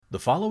The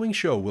following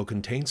show will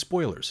contain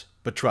spoilers,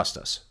 but trust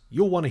us,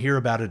 you'll want to hear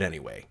about it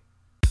anyway.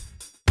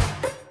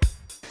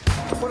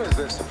 What is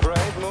this, a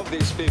parade? Move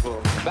these people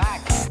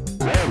back.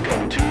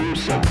 Welcome to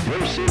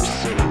Subversive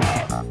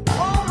Cinema.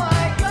 Oh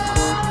my God!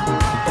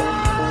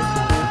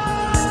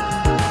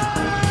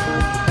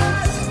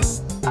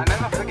 I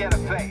never forget a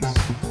face,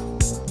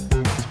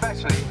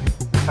 especially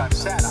if I've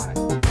sat on it.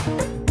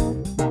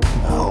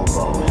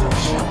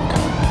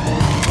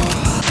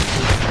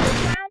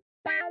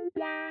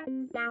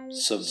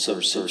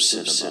 Subversive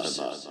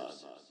Cinema.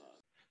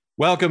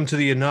 Welcome to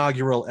the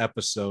inaugural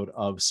episode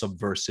of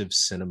Subversive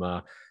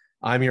Cinema.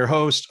 I'm your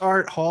host,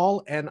 Art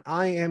Hall, and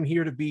I am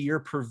here to be your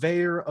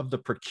purveyor of the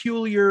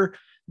peculiar,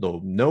 the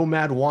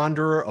nomad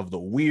wanderer of the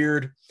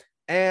weird,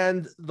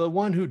 and the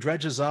one who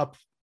dredges up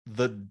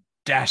the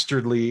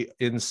dastardly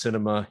in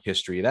cinema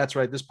history. That's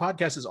right, this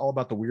podcast is all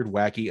about the weird,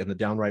 wacky, and the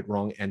downright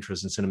wrong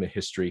entries in cinema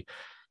history.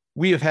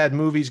 We have had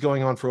movies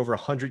going on for over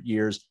 100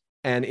 years,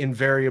 and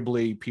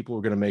invariably people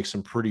are going to make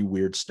some pretty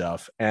weird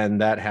stuff.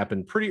 And that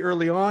happened pretty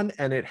early on,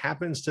 and it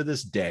happens to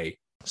this day.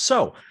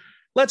 So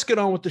let's get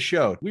on with the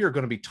show. We are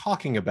going to be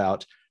talking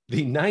about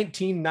the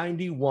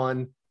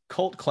 1991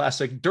 cult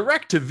classic,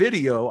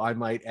 direct-to-video, I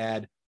might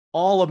add,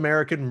 All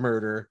American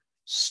Murder,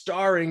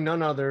 starring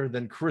none other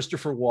than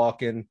Christopher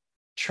Walken,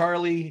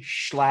 Charlie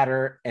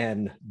Schlatter,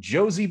 and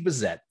Josie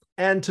Bazette.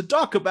 And to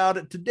talk about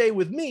it today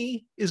with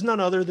me is none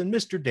other than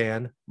Mr.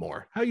 Dan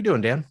Moore. How you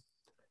doing, Dan?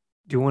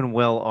 Doing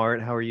well, Art.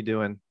 How are you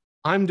doing?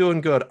 I'm doing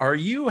good. Are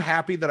you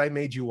happy that I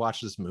made you watch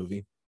this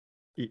movie?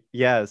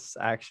 Yes,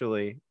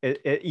 actually.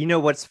 You know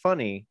what's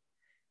funny?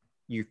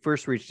 You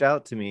first reached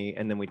out to me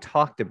and then we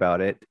talked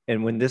about it.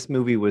 And when this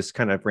movie was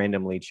kind of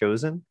randomly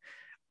chosen,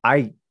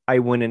 I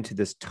went into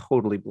this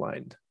totally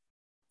blind.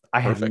 I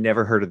had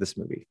never heard of this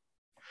movie.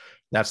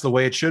 That's the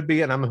way it should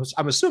be. And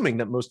I'm assuming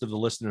that most of the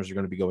listeners are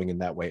going to be going in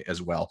that way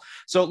as well.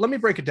 So let me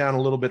break it down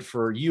a little bit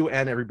for you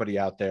and everybody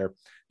out there.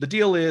 The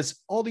deal is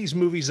all these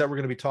movies that we're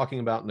going to be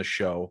talking about in the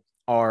show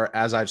are,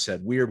 as I've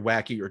said, weird,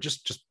 wacky, or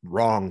just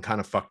wrong,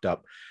 kind of fucked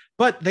up.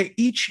 But they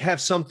each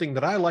have something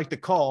that I like to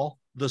call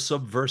the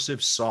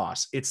subversive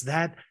sauce. It's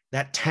that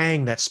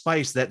tang, that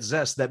spice, that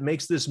zest that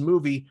makes this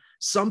movie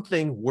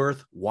something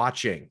worth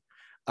watching.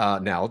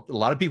 Now, a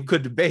lot of people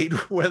could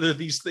debate whether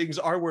these things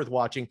are worth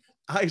watching.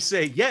 I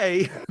say,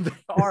 yay, they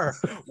are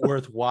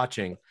worth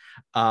watching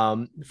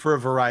for a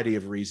variety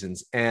of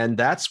reasons. And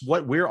that's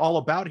what we're all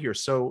about here.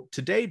 So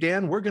today,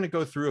 Dan, we're going to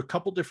go through a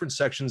couple different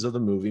sections of the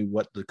movie,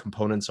 what the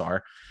components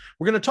are.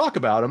 We're going to talk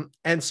about them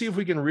and see if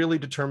we can really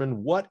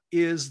determine what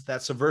is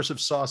that subversive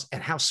sauce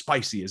and how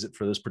spicy is it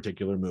for this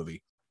particular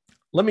movie.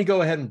 Let me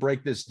go ahead and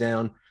break this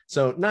down.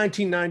 So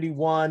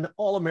 1991,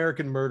 All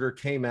American Murder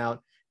came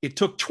out. It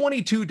took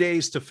 22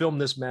 days to film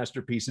this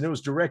masterpiece, and it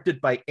was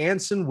directed by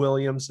Anson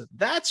Williams.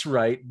 That's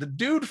right, the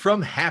dude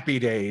from Happy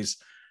Days.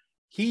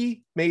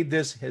 He made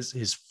this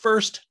his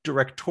first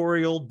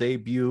directorial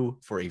debut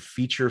for a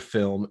feature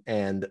film,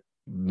 and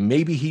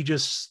maybe he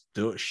just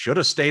should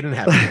have stayed in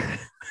Happy Days.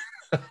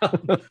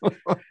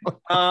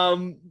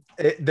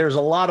 There's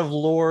a lot of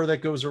lore that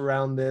goes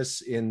around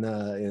this in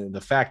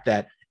the fact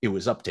that it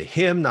was up to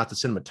him, not the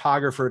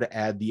cinematographer, to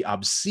add the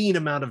obscene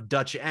amount of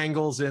Dutch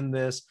angles in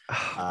this.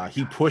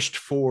 He pushed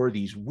for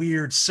these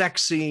weird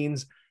sex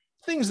scenes,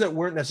 things that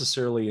weren't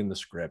necessarily in the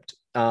script.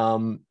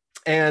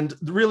 And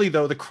really,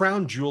 though, the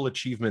crown jewel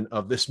achievement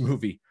of this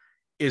movie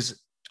is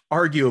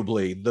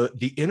arguably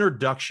the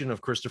introduction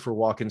of Christopher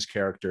Walken's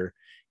character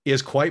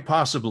is quite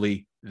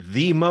possibly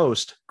the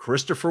most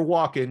Christopher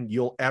Walken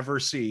you'll ever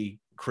see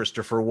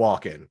Christopher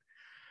Walken.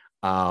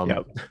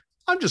 Yep.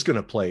 I'm just going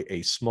to play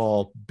a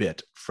small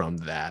bit from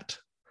that.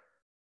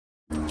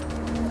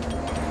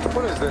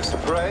 What is this, a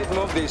parade?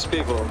 Move these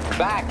people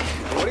back.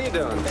 What are you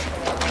doing?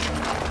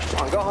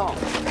 Come on, go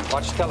home.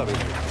 Watch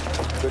television.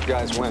 Good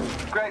guys win.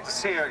 Great to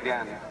see her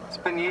again. It's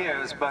been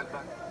years, but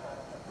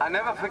I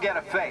never forget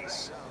a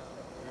face.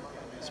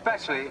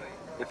 Especially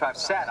if I've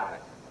sat on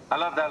it. I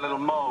love that little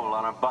mole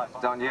on her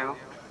butt, don't you?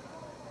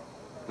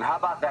 And how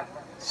about that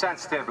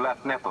sensitive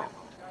left nipple?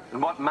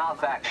 And what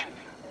mouth action?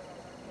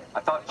 I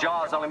thought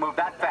Jaws only moved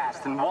that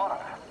fast in water.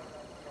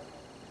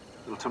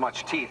 A little too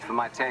much teeth for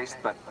my taste,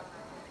 but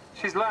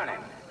she's learning.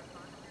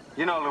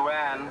 You know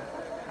Luann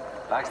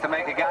likes to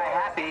make a guy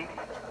happy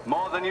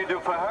more than you do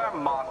for her,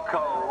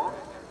 Marco.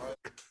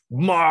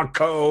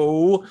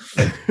 Marco!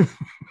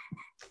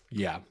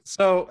 Yeah.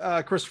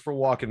 So Christopher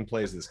Walken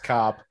plays this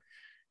cop,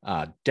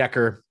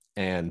 Decker,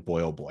 and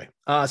boy, oh boy.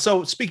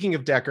 So speaking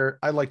of Decker,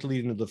 I'd like to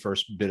lead into the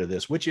first bit of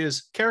this, which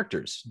is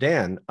characters.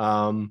 Dan,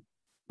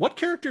 what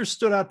characters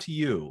stood out to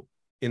you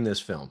in this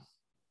film?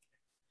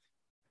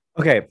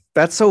 Okay,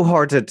 that's so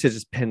hard to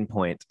just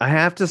pinpoint. I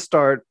have to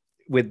start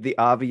with the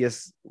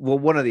obvious. Well,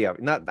 one of the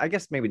obvious, I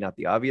guess maybe not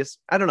the obvious.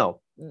 I don't know.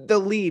 The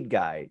lead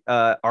guy,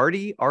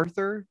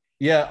 Arthur.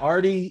 Yeah,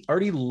 Artie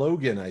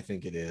Logan, I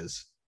think it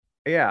is.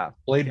 Yeah,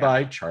 played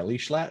by Charlie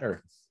Schlatter.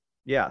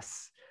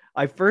 Yes,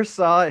 I first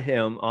saw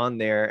him on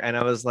there, and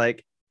I was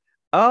like,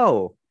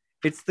 "Oh,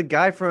 it's the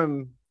guy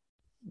from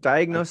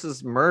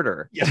Diagnosis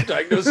Murder." Yeah,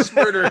 Diagnosis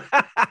Murder.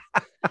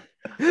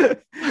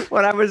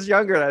 when I was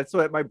younger, that's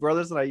what my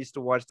brothers and I used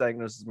to watch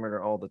Diagnosis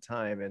Murder all the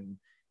time, and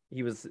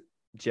he was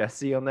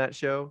Jesse on that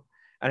show.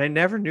 And I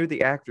never knew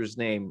the actor's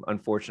name,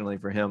 unfortunately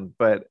for him.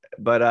 But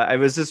it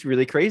was just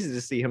really crazy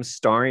to see him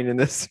starring in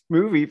this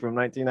movie from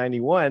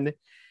 1991,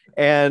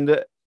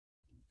 and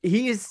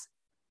he's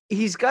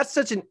got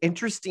such an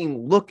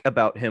interesting look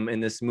about him in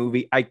this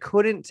movie. I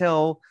couldn't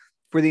tell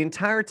for the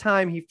entire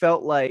time. He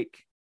felt like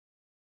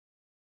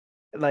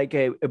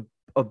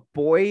a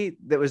boy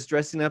that was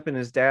dressing up in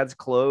his dad's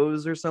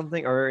clothes or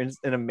something, or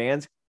in a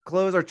man's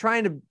clothes, or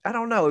trying to, I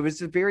don't know. It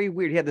was very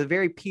weird. He had the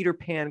very Peter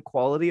Pan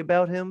quality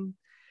about him,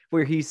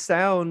 where he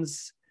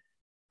sounds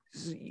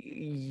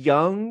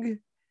young,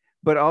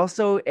 but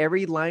also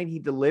every line he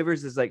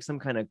delivers is like some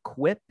kind of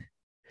quip.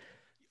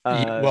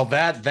 Well,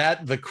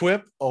 the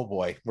quip. Oh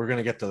boy, we're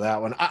gonna get to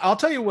that one. I'll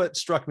tell you what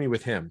struck me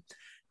with him.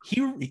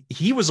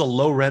 He was a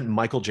low rent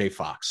Michael J.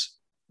 Fox.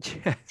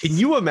 Yes. Can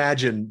you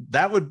imagine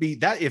that would be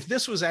that if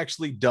this was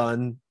actually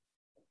done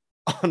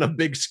on a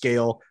big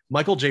scale?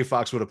 Michael J.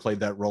 Fox would have played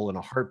that role in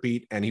a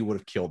heartbeat, and he would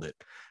have killed it.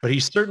 But he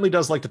certainly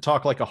does like to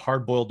talk like a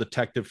hard-boiled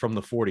detective from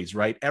the 40s,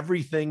 right?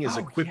 Everything is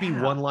a quippy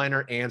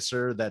one-liner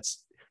answer.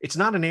 It's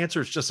not an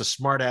answer, it's just a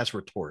smart ass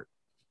retort.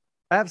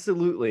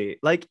 Absolutely.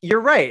 Like, you're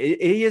right.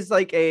 He is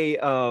like a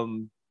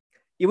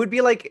it would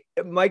be like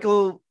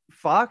Michael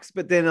Fox,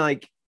 but then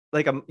like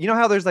you know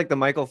how there's like the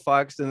Michael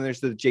Fox and there's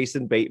the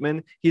Jason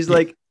Bateman. He's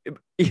like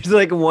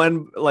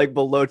one like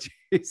below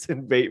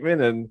Jason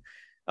Bateman, and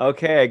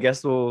okay, I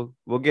guess we'll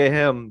get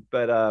him.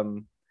 But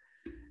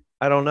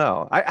I don't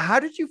know.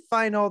 How did you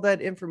find all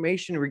that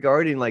information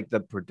regarding like the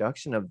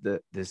production of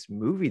this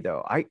movie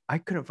though? I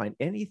couldn't find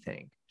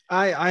anything.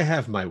 I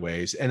have my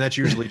ways, and that's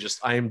usually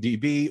just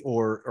IMDb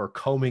or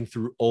combing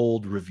through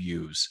old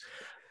reviews.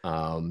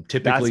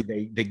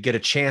 Typically they get a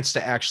chance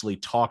to actually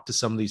talk to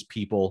some of these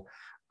people.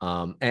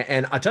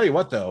 And I tell you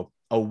what, though,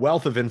 a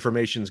wealth of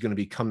information is going to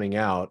be coming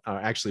out.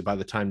 Actually, by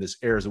the time this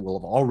airs, it will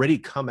have already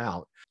come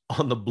out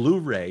on the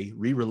Blu-ray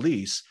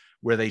re-release,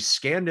 where they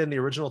scanned in the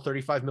original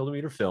 35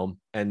 millimeter film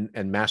and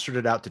mastered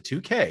it out to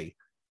 2K.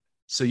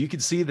 So you can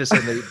see this,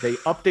 and they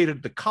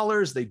updated the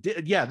colors. They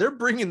did. Yeah, they're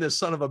bringing this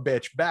son of a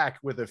bitch back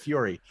with a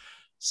fury.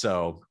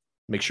 So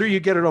make sure you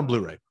get it on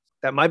Blu-ray.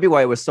 That might be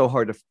why it was so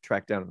hard to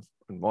track down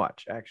and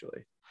watch,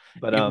 actually.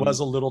 But it was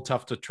a little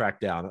tough to track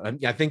down.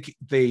 I think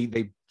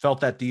they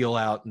felt that deal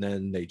out, and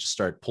then they just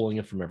started pulling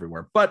it from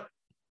everywhere. But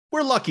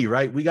we're lucky,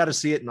 right? We got to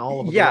see it, and all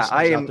of the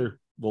listeners out there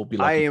will be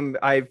lucky.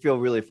 I feel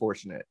really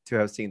fortunate to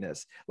have seen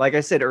this. Like I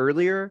said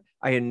earlier,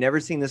 I had never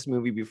seen this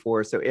movie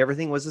before, so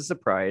everything was a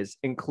surprise,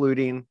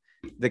 including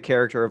the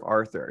character of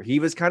Arthur. He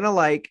was kind of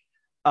like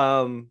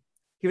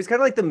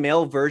the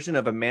male version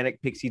of a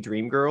manic pixie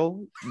dream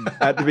girl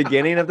at the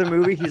beginning of the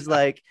movie. He's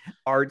like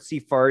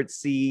artsy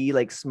fartsy,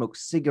 like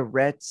smokes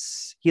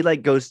cigarettes. He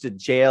like goes to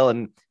jail,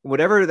 and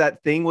whatever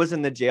that thing was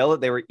in the jail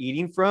that they were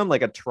eating from,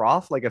 like a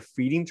trough, like a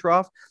feeding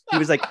trough, he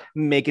was like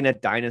making a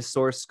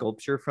dinosaur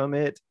sculpture from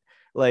it.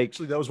 Like,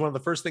 actually, that was one of the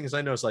first things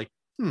I noticed. Like,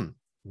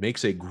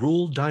 makes a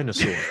gruel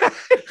dinosaur.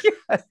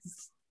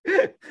 Yes.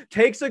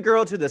 Takes a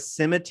girl to the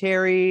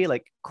cemetery,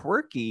 like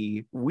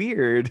quirky,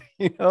 weird,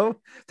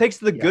 takes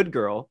the good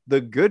girl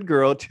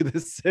to the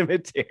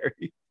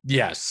cemetery.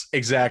 Yes,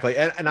 exactly.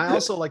 And I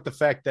also like the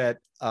fact that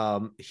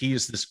he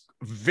is this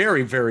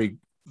very, very,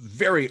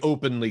 very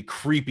openly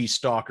creepy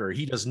stalker.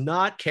 He does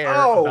not care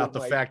about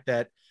the fact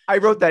that I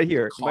wrote that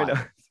here.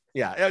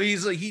 Yeah,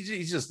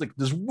 he's just like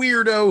this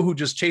weirdo who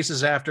just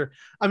chases after.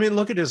 I mean,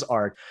 look at his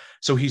art.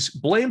 So he's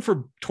blamed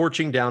for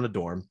torching down a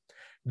dorm.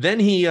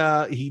 Then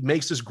he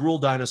makes this gruel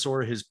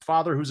dinosaur. His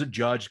father, who's a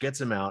judge, gets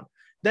him out.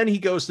 Then he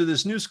goes to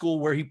this new school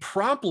where he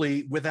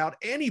promptly, without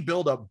any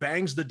buildup,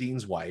 bangs the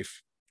dean's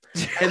wife.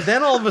 And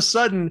then all of a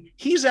sudden,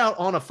 he's out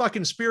on a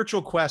fucking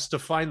spiritual quest to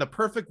find the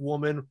perfect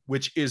woman,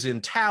 which is in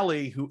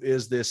Tally, who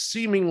is this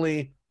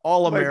seemingly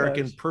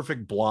all-American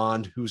perfect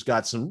blonde who's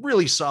got some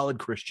really solid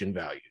Christian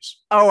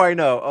values. Oh, I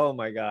know. Oh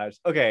my gosh.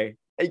 Okay.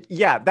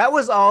 Yeah, that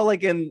was all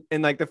like in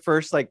like the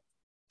first like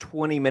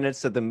 20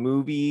 minutes of the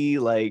movie.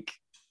 Like,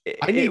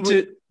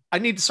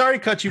 sorry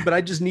to cut you, but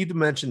I just need to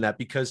mention that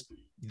because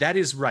that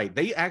is right.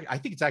 I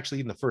think it's actually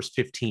in the first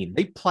 15.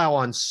 They plow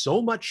on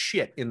so much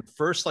shit in the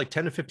first like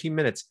 10 to 15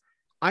 minutes.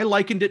 I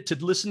likened it to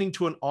listening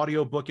to an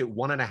audiobook at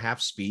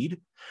 1.5 speed,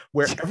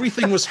 where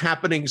everything was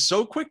happening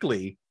so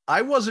quickly.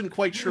 I wasn't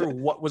quite sure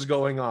what was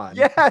going on.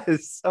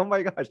 Yes. Oh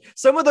my gosh.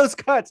 Some of those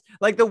cuts,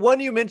 like the one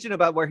you mentioned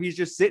about where he's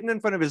just sitting in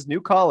front of his new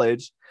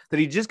college that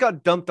he just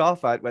got dumped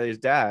off at by his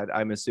dad,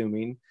 I'm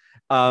assuming.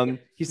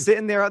 He's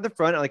sitting there at the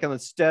front, like on the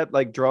step,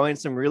 like drawing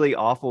some really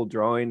awful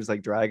drawings,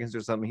 like dragons or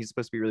something. He's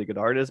supposed to be a really good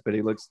artist, but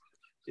he looks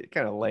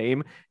kind of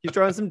lame. He's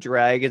drawing some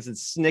dragons and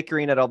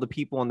snickering at all the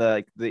people in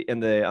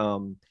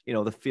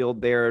the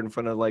field there in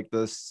front of like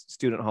the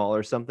student hall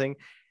or something.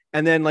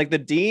 And then like the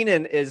dean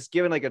is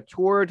giving like a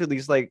tour to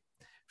these like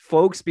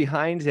folks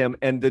behind him,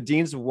 and the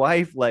dean's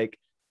wife like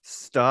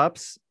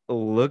stops,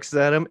 looks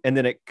at him, and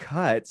then it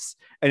cuts,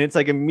 and it's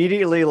like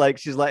immediately like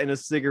she's lighting a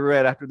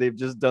cigarette after they've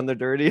just done the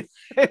dirty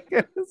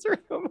in this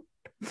room.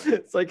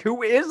 It's like,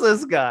 who is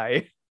this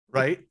guy?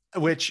 right?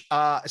 Which,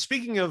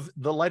 speaking of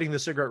the lighting the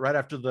cigarette right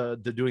after the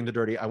doing the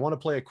dirty, I want to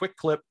play a quick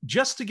clip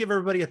just to give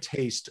everybody a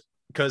taste,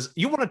 because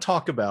you want to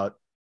talk about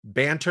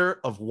banter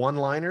of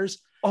one-liners.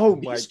 Oh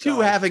my These two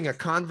God. having a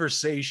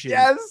conversation.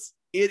 Yes.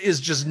 It is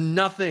just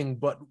nothing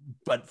but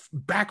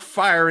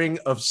backfiring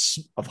of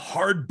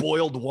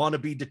hard-boiled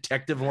wannabe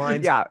detective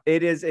lines. Yeah,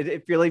 it is.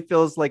 It really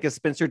feels like a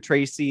Spencer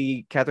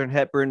Tracy, Katharine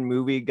Hepburn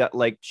movie got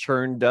like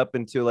churned up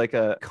into like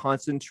a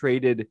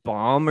concentrated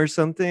bomb or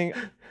something.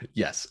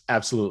 Yes,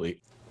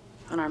 absolutely.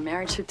 On our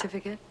marriage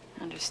certificate,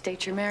 under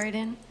state you're married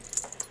in,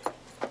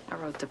 I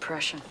wrote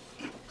depression.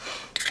 Do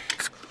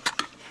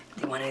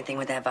you want anything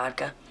with that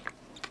vodka?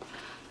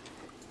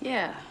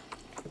 Yeah.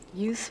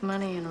 Youth,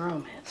 money, and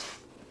romance.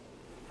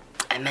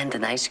 I meant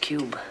an ice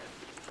cube.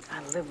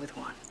 I live with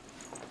one.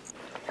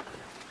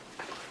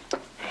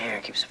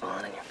 Hair keeps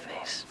falling on your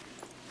face.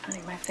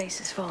 Honey, my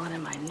face is falling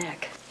in my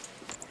neck.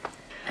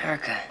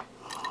 Erica,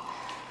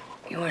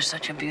 you are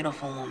such a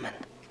beautiful woman.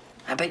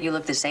 I bet you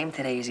look the same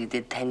today as you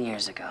did 10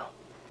 years ago.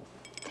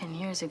 10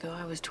 years ago,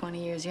 I was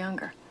 20 years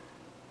younger.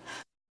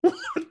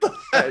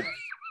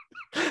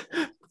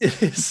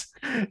 It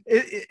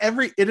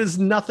is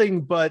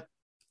nothing but,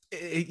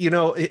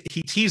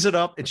 he tees it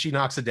up and she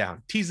knocks it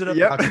down. Tees it up,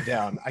 Yep. knocks it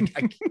down.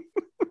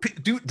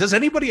 Does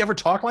anybody ever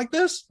talk like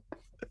this?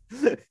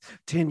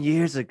 10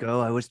 years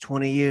ago, I was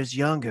 20 years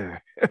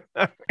younger.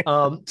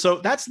 So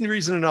that's the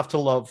reason enough to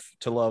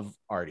love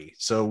Artie.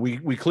 So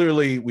we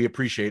clearly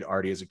appreciate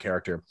Artie as a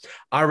character.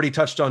 I already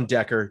touched on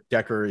Decker.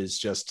 Decker is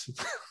just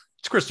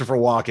it's Christopher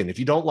Walken. If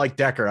you don't like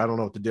Decker, I don't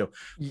know what to do.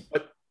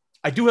 But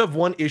I do have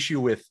one issue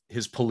with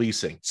his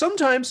policing.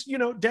 Sometimes,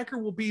 Decker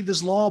will be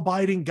this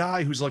law-abiding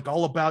guy who's like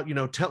all about,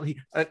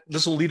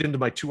 this will lead into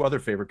my two other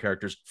favorite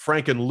characters,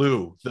 Frank and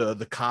Lou,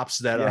 the cops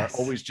that Yes. are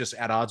always just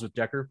at odds with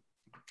Decker.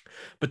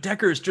 But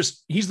Decker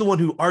is he's the one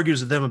who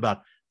argues with them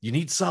about, you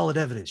need solid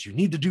evidence, you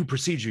need to do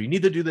procedure, you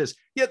need to do this.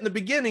 Yet in the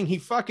beginning, he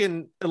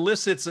fucking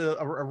elicits a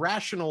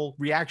rational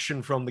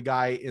reaction from the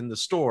guy in the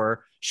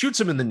store, shoots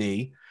him in the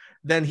knee.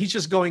 Then he's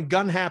just going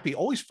gun happy,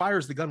 always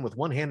fires the gun with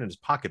one hand in his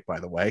pocket, by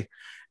the way.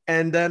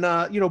 And then,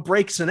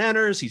 breaks and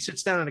enters. He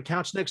sits down on a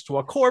couch next to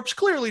a corpse.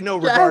 Clearly no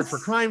regard for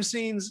crime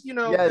scenes.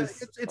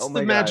 Yes. It's Oh the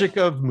my magic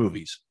gosh. of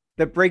movies.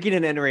 The breaking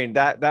and entering,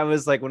 that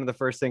was like one of the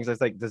first things I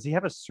was like, does he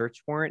have a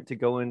search warrant to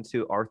go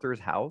into Arthur's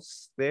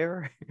house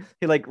there?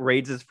 He like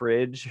raids his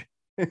fridge.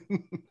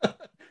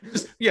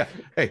 Yeah.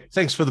 Hey,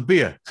 thanks for the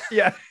beer.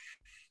 Yeah.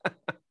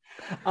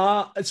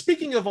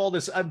 Speaking of all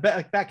this, I'm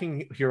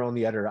backing here on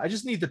the editor. I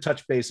just need to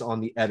touch base on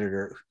the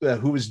editor,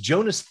 who is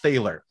Jonas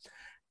Thaler.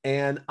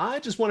 And I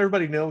just want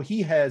everybody to know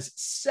he has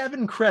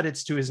 7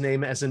 credits to his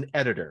name as an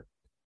editor.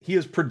 He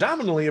is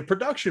predominantly a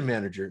production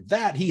manager.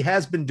 That he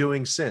has been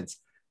doing since.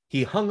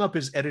 He hung up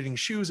his editing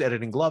shoes,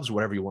 editing gloves,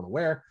 whatever you want to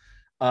wear,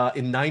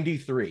 in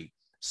 93.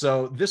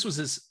 So this was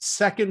his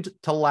second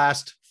to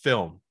last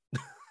film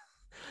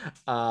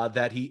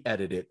that he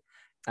edited.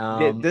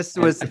 This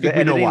was I think the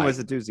we know editing why. was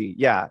a doozy.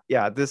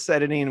 Yeah. This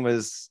editing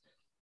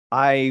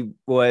I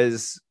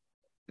was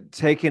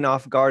taken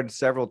off guard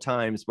several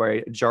times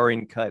by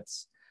jarring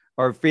cuts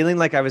or feeling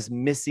like I was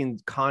missing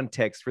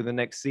context for the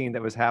next scene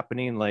that was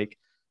happening. Like,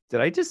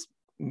 I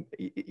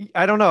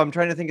don't know. I'm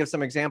trying to think of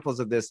some examples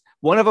of this.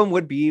 One of them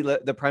would be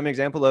the prime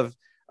example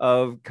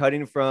of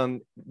cutting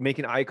from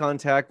making eye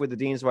contact with the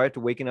dean's wife to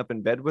waking up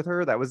in bed with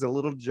her. That was a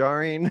little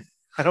jarring.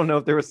 I don't know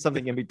if there was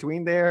something in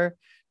between there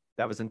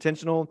that was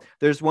intentional.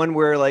 There's one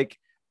where like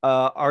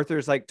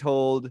Arthur's like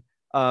told,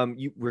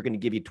 we're going to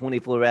give you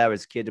 24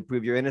 hours, kid, to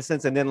prove your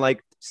innocence. And then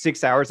like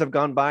 6 hours have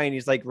gone by and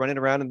he's like running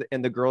around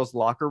in the girls'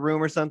 locker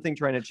room or something,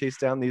 trying to chase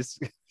down these.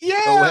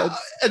 Yeah.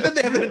 And then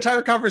they have an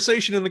entire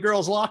conversation in the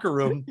girls' locker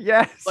room.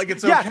 Yes. Like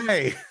it's Yeah.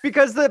 okay.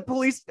 Because the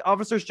police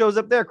officer shows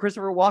up there.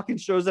 Christopher Walken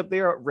shows up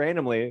there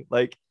randomly.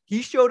 Like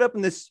he showed up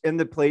in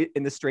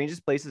the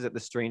strangest places at the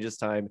strangest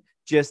time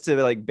just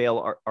to like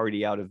bail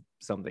Artie out of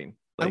something.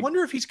 I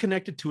wonder if he's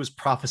connected to his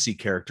prophecy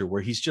character,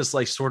 where he's just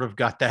like sort of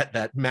got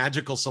that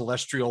magical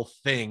celestial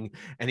thing,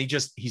 and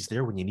he's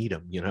there when you need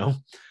him,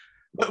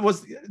 But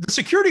the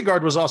security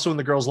guard was also in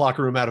the girls'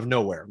 locker room out of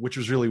nowhere, which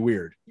was really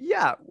weird.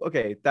 Yeah.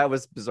 Okay. That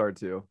was bizarre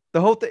too.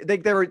 The whole thing,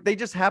 they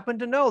just happened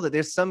to know that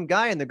there's some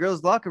guy in the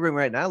girls' locker room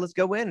right now. Let's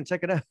go in and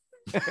check it out.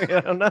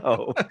 I don't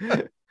know.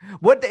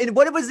 What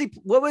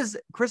was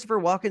Christopher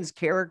Walken's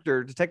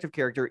detective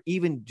character,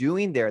 even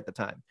doing there at the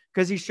time?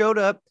 Because he showed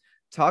up,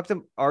 talked to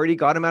him, already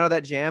got him out of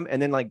that jam,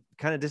 and then like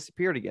kind of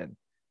disappeared again.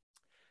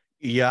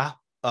 Yeah.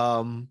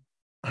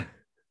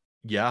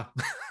 Yeah.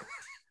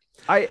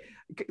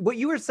 What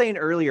you were saying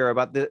earlier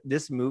about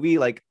this movie,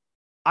 like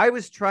I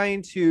was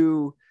trying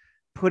to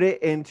put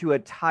it into a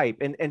type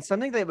and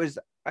something that was,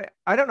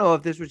 I don't know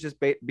if this was just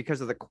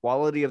because of the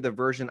quality of the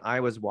version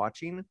I was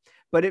watching,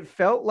 but it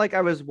felt like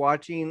I was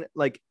watching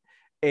like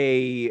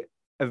a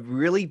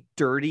really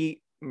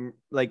dirty,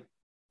 like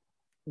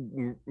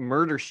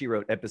Murder She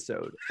Wrote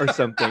episode or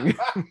something.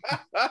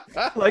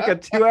 Like a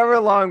 2-hour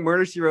long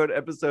Murder She Wrote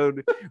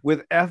episode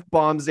with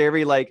F-bombs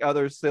every like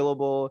other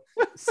syllable,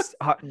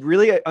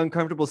 really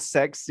uncomfortable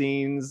sex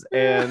scenes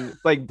and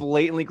like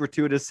blatantly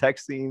gratuitous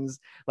sex scenes,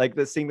 like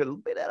the scene a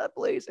bit out of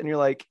place, and you're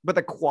like, but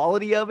the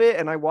quality of it,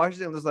 and I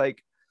watched it and was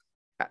like,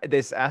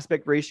 this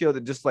aspect ratio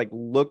that just like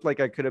looked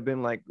like I could have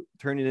been like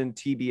turning in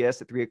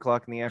TBS at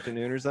 3:00 in the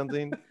afternoon or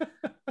something.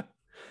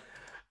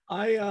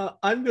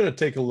 I'm going to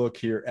take a look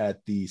here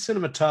at the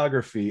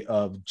cinematography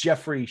of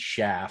Jeffrey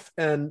Schaff,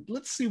 and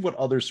let's see what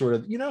other sort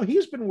of,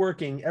 he's been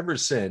working ever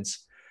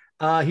since.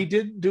 He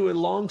did do a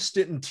long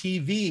stint in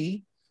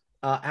TV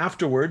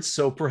afterwards,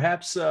 so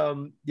perhaps,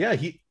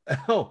 he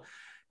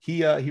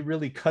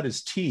really cut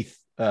his teeth,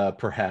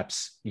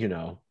 perhaps,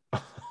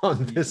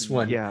 on this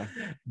one,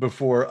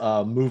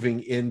 before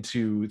moving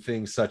into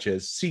things such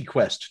as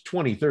Sequest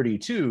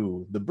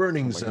 2032, The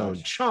Burning Zone,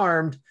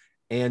 Charmed,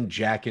 and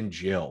Jack and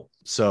Jill.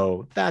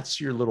 So that's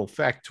your little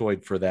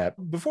factoid for that.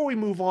 Before we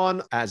move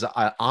on, as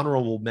an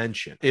honorable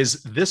mention,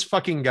 is this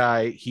fucking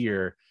guy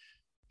here.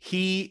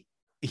 He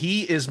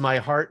is my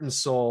heart and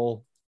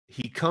soul.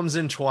 He comes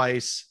in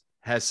twice,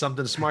 has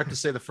something smart to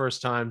say the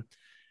first time,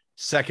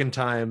 second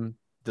time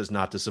does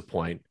not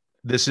disappoint.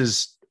 This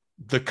is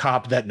the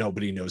cop that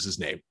nobody knows his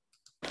name.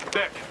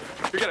 Dick,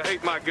 you're gonna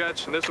hate my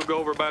guts, and this will go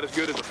over about as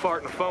good as a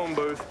fart in a phone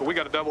booth, but we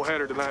got a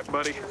doubleheader tonight,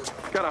 buddy.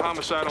 Got a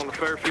homicide on the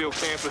Fairfield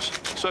campus.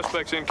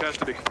 Suspect's in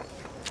custody.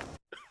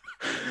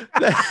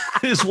 That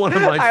is one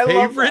of my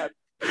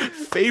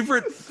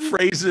favorite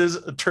phrases,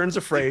 turns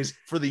of phrase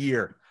for the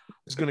year.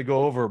 It's going to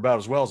go over about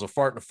as well as a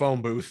fart in a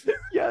phone booth.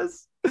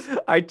 Yes.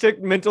 I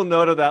took mental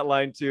note of that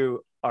line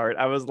too, Art.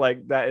 I was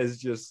like, that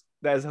is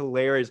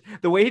hilarious.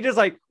 The way he just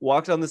like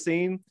walks on the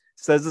scene,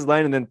 says his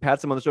line, and then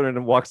pats him on the shoulder and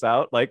then walks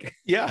out. Like,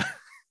 yeah.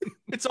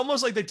 It's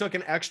almost like they took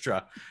an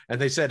extra and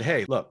they said,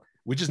 hey, look,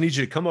 we just need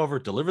you to come over,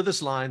 deliver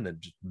this line, then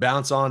just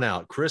bounce on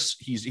out. Chris,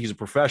 he's a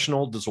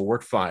professional. This will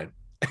work fine.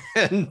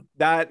 And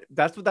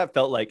that's what that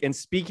felt like. And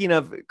speaking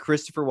of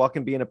Christopher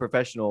Walken being a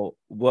professional,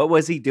 what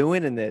was he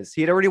doing in this?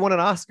 He had already won an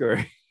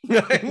Oscar.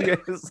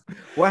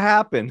 What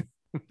happened?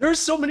 There's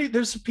some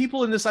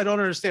people in this I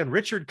don't understand.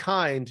 Richard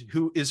Kind,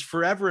 who is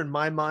forever in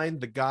my mind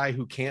the guy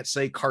who can't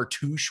say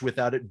cartouche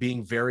without it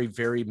being very,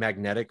 very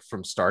magnetic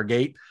from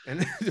Stargate.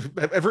 And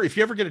if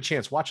you ever get a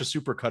chance, watch a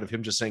supercut of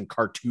him just saying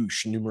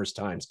cartouche numerous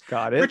times.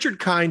 Got it. Richard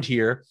Kind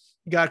here.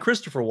 You got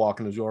Christopher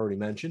Walken, as you already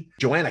mentioned.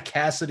 Joanna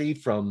Cassidy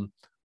from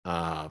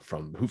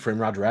Who Framed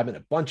Roger Rabbit,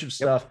 a bunch of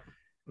stuff. Yep.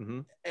 Mm-hmm.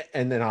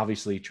 And then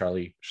obviously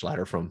Charlie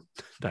Schlatter from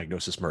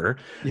Diagnosis Murder.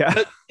 Yeah.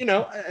 But,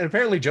 and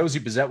apparently Josie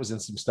Bizet was in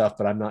some stuff,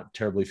 but I'm not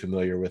terribly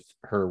familiar with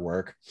her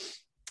work.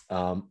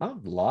 A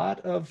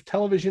lot of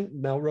television,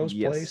 Melrose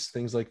Place,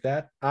 things like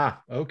that.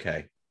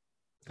 Okay.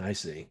 I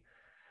see.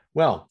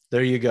 Well,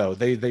 there you go.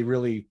 They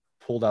really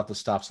pulled out the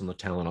stops on the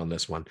talent on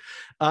this one.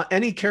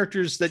 Any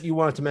characters that you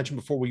wanted to mention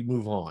before we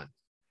move on?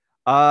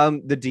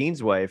 The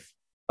Dean's wife.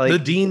 Like, the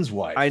Dean's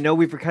wife. I know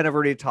we've kind of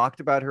already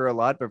talked about her a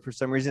lot, but for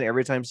some reason,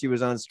 every time she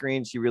was on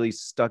screen, she really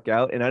stuck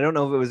out. And I don't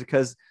know if it was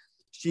because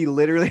she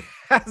literally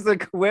has a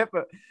quip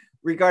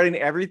regarding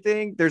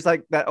everything. There's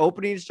like that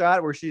opening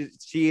shot where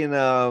she and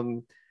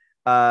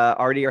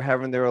Artie are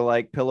having their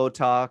like pillow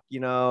talk,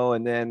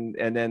 and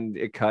then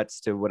it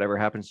cuts to whatever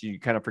happens. You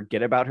kind of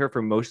forget about her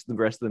for most of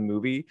the rest of the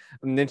movie,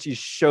 and then she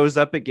shows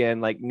up again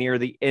like near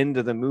the end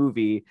of the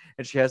movie,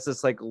 and she has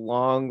this like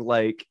long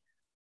like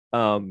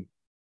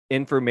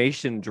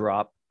information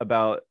drop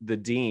about the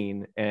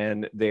dean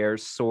and their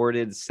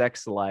sordid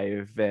sex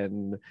life,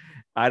 and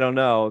I don't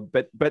know,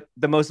 but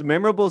the most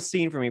memorable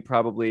scene for me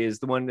probably is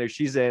the one that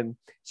she's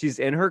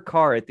in her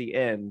car at the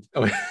end.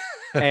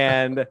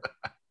 And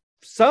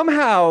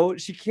somehow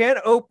she can't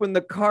open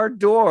the car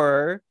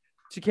door,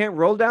 she can't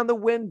roll down the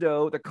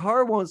window, the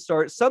car won't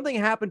start, something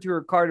happened to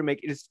her car to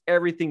make it just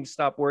everything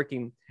stop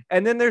working.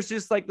 And then there's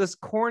just like this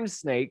corn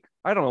snake.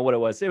 I don't know what it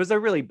was. It was a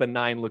really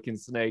benign looking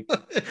snake.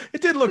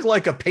 It did look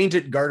like a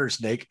painted garter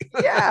snake.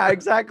 Yeah,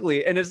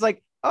 exactly. And it's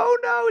like, oh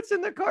no, it's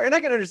in the car. And I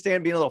can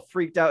understand being a little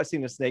freaked out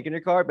seeing a snake in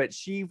your car, but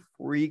she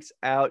freaks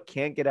out,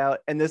 can't get out.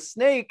 And the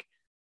snake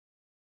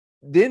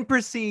then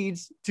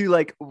proceeds to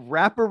like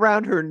wrap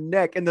around her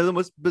neck. And the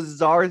most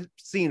bizarre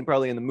scene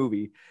probably in the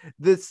movie.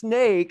 The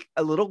snake,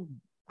 a little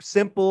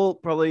simple,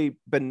 probably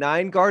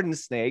benign garden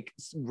snake,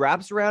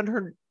 wraps around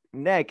her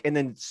neck and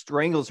then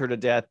strangles her to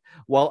death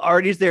while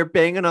Artie's there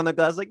banging on the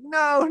glass like,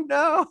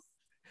 no.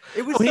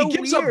 It was so he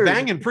gets weird. up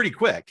banging pretty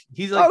quick.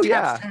 He's like,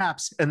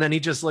 taps, and then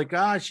he just like,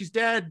 she's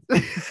dead.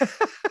 And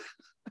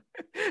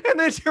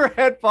then her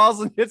head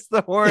falls and hits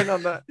the horn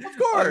on the, of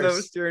course, on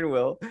the steering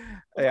wheel.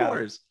 Of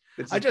course.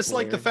 I just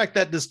like the fact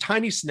that this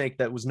tiny snake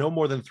that was no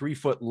more than 3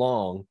 foot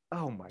long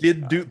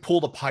pull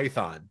the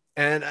python.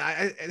 And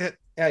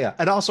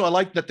and also I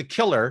like that the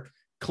killer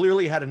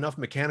clearly had enough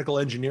mechanical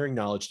engineering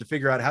knowledge to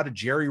figure out how to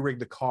jerry rig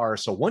the car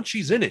so once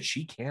she's in it,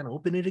 she can't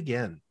open it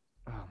again.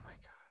 Oh my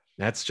gosh.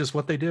 That's just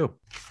what they do.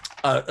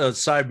 A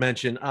side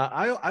mention,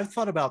 I've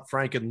thought about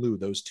Frank and Lou,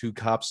 those two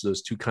cops,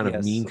 those two kind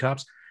of mean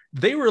cops.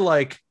 They were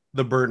like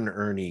the Bert and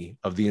Ernie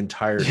of the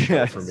entire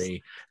show for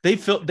me. They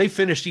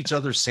finished each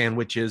other's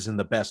sandwiches in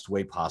the best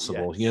way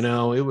possible. Yes. You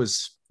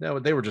know,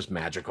 they were just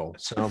magical.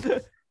 So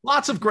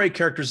lots of great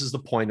characters is the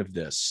point of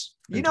this.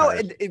 You know,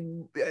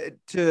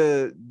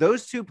 to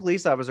those two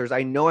police officers,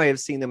 I know I have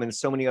seen them in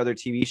so many other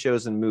TV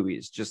shows and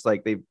movies. Just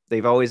like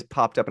they've always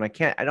popped up, and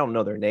I don't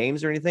know their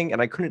names or anything, and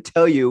I couldn't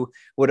tell you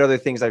what other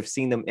things I've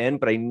seen them in,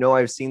 but I know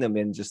I've seen them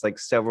in just like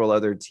several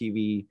other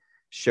TV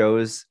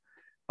shows,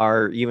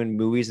 or even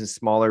movies in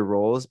smaller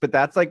roles. But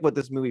that's like what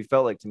this movie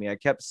felt like to me. I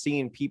kept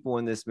seeing people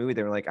in this movie.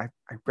 They were like, I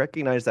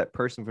recognize that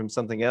person from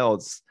something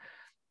else,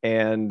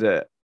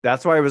 and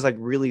that's why I was like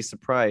really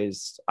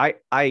surprised.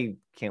 I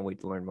can't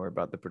wait to learn more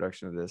about the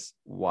production of this,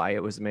 why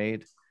it was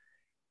made.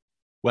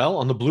 Well,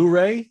 on the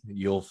Blu-ray,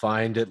 you'll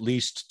find at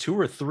least 2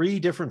 or 3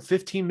 different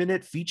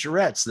 15-minute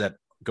featurettes that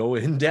go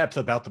in depth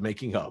about the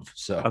making of.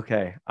 So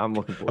okay, I'm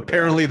looking forward.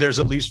 Apparently, there's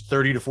at least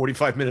 30 to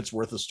 45 minutes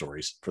worth of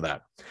stories for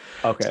that.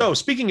 Okay. So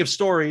speaking of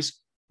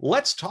stories,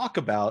 let's talk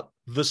about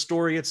the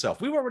story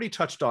itself. We've already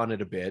touched on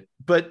it a bit,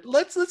 but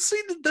let's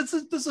see,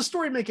 does the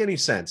story make any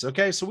sense?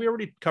 Okay, so we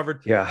already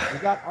covered. Yeah. We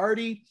got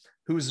Artie,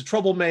 who's a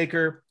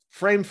troublemaker,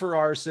 framed for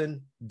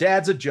arson.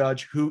 Dad's a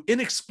judge who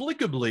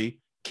inexplicably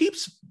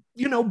keeps,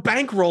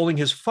 bankrolling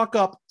his fuck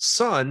up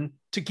son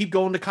to keep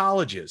going to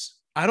colleges.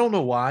 I don't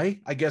know why.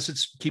 I guess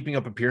it's keeping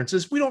up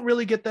appearances. We don't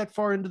really get that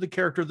far into the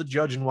character of the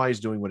judge and why he's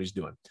doing what he's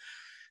doing.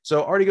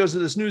 So Artie goes to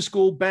this new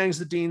school, bangs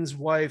the dean's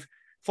wife,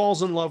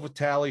 falls in love with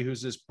Tally,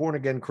 who's this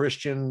born-again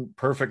Christian,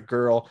 perfect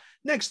girl.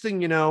 Next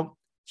thing you know,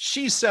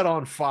 she's set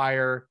on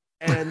fire,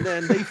 and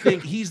then they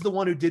think he's the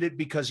one who did it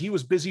because he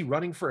was busy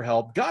running for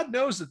help. God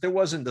knows that there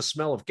wasn't the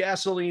smell of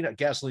gasoline, a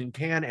gasoline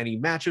can, any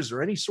matches,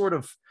 or any sort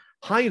of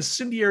high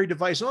incendiary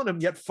device on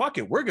him, yet fuck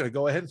it, we're going to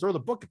go ahead and throw the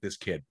book at this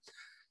kid.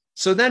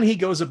 So then he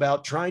goes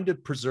about trying to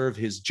preserve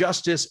his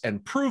justice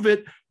and prove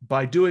it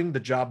by doing the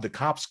job the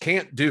cops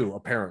can't do,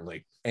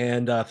 apparently.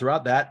 And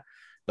throughout that,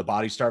 the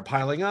bodies start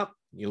piling up.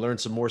 You learn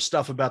some more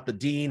stuff about the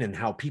dean and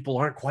how people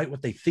aren't quite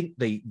what they think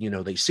they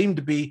seem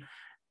to be.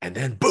 And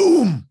then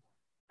boom,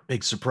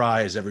 big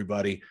surprise,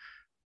 everybody.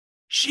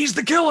 She's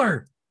the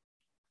killer.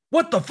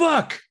 What the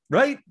fuck?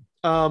 Right?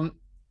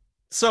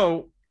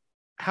 So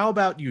how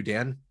about you,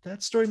 Dan?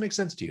 That story makes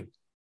sense to you?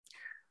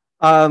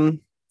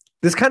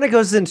 This kind of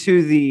goes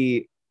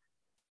into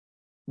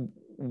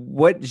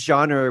what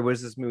genre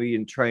was this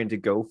movie trying to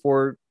go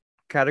for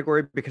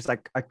category, because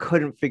I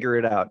couldn't figure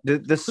it out.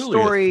 The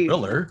story, a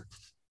thriller,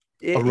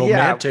 a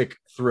romantic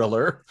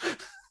thriller.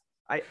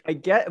 I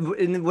get.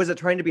 And was it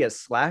trying to be a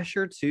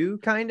slasher too?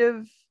 Kind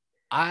of.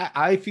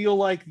 I feel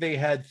like they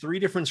had 3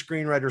 different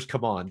screenwriters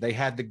come on. They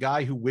had the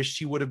guy who wished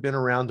he would have been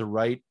around to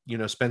write,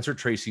 Spencer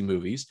Tracy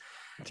movies,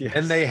 yes.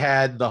 And they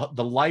had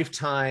the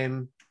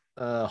Lifetime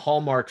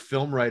Hallmark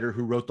film writer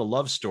who wrote The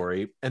Love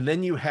Story, and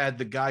then you had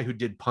the guy who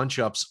did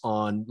punch-ups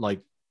on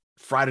like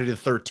Friday the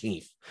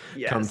 13th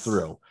come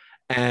through.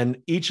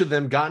 And each of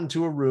them got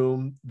into a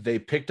room. They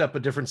picked up a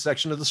different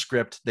section of the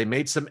script. They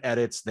made some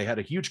edits. They had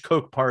a huge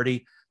Coke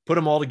party, put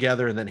them all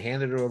together, and then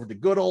handed it over to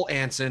good old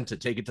Anson to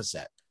take it to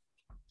set.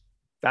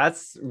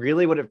 That's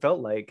really what it felt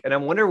like. And I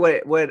wonder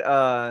what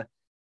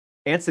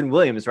Anson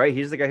Williams, right?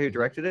 He's the guy who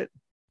directed it.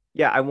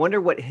 Yeah, I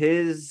wonder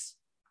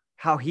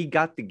how he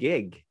got the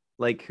gig.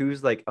 Like,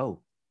 who's like,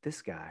 oh,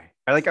 this guy.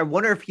 I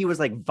wonder if he was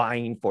like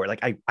vying for it.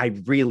 Like, I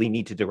really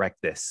need to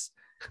direct this.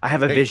 I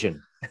have a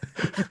vision.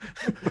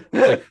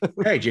 Like,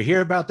 hey, did you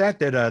hear about that?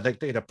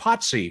 That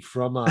Potsy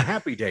from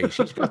Happy Days,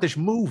 she's got this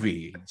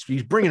movie.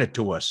 He's bringing it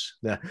to us.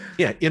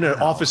 In an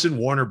office in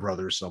Warner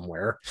Brothers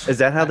somewhere. Is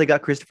that how they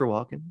got Christopher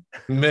Walken?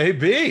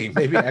 Maybe.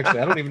 Actually,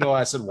 I don't even know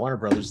why I said Warner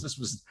Brothers. This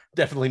was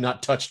definitely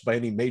not touched by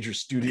any major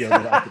studio.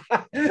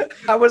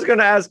 I was going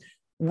to ask,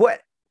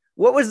 what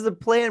was the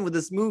plan with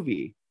this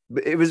movie?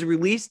 It was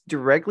released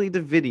directly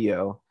to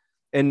video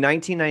in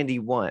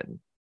 1991.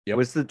 Yep.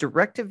 Was the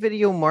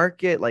direct-to-video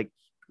market like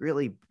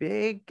really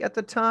big at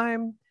the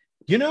time?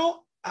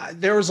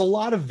 There was a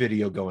lot of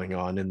video going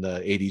on in the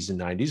 80s and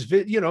 90s.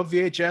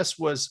 VHS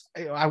was,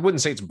 I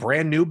wouldn't say it's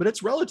brand new, but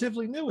it's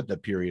relatively new at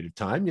that period of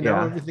time.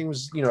 Everything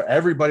was,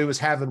 everybody was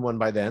having one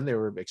by then. They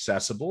were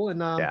accessible.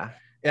 And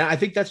and I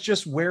think that's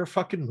just where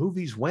fucking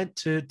movies went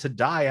to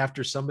die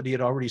after somebody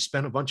had already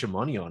spent a bunch of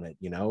money on it.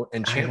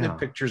 Enchantment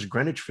Pictures,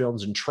 Greenwich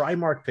Films, and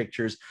Trimark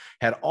Pictures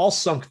had all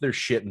sunk their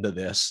shit into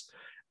this.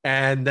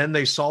 And then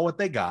they saw what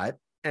they got,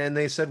 and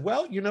they said,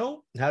 well,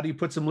 how do you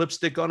put some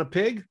lipstick on a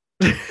pig?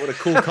 Put a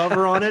cool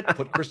cover on it,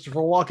 put Christopher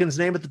Walken's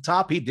name at the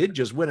top. He did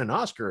just win an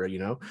Oscar,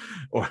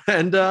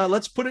 and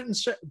let's put it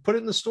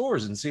in the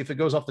stores and see if it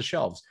goes off the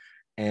shelves.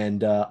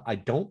 And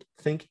I don't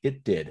think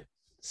it did.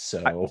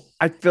 So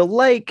I feel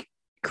like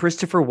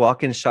Christopher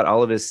Walken shot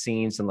all of his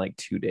scenes in like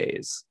 2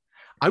 days.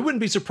 I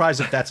wouldn't be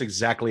surprised if that's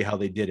exactly how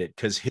they did it,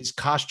 because his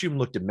costume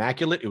looked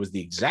immaculate. It was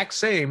the exact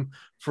same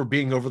for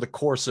being over the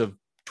course of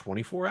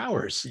 24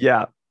 hours.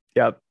 Yeah.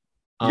 Yep.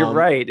 You're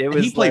right. It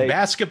was he played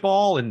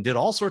basketball and did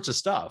all sorts of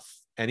stuff,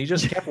 and he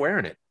just kept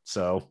wearing it.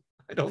 So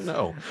I don't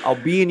know. I'll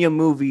be in your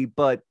movie,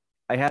 but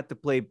I had to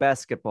play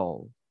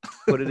basketball.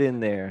 Put it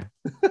in there.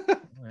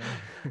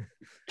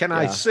 Can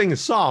I sing a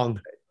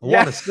song? I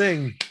want to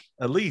sing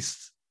at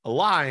least a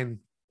line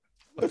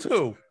or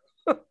two.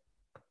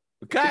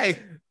 Okay.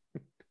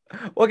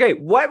 Okay,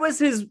 what was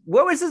his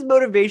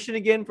motivation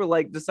again for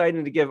like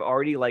deciding to give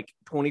Artie like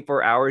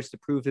 24 hours to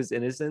prove his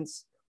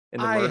innocence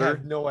in the murder? I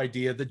have no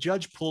idea. The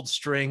judge pulled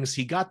strings.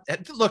 He got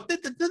look.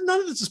 None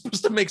of this is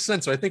supposed to make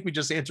sense. So I think we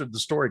just answered the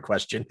story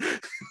question.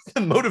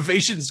 The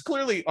motivations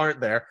clearly aren't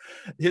there.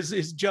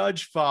 His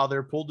judge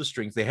father pulled the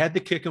strings. They had to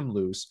kick him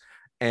loose.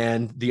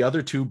 And the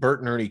other two Bert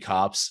and Ernie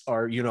cops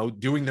are,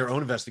 doing their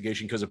own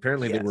investigation because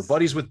apparently they were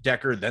buddies with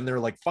Decker. Then they're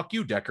like, fuck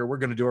you, Decker. We're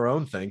going to do our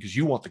own thing because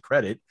you want the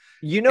credit.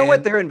 You know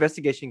what their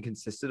investigation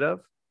consisted of?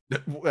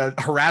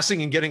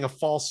 Harassing and getting a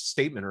false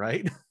statement,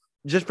 right?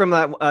 Just from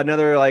that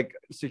another like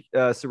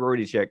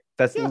sorority chick.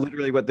 That's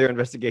literally what their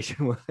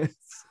investigation was.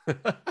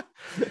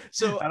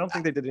 So I don't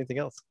think they did anything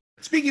else.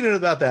 Speaking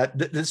about that,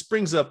 this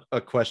brings up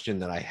a question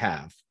that I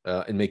have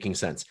in making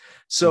sense.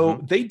 So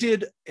they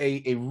did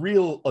a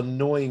real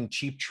annoying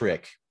cheap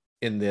trick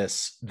in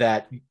this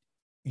that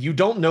you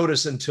don't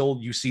notice until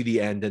you see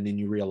the end, and then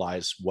you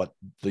realize what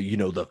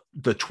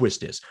the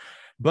twist is.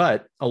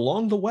 But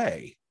along the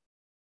way,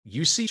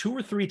 you see 2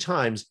 or 3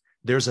 times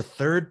there's a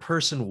third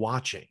person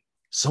watching.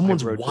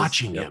 Someone's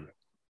watching him,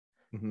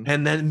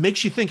 and then it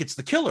makes you think it's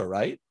the killer,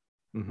 right?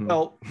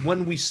 Well,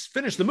 when we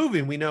finish the movie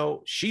and we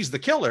know she's the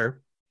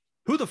killer,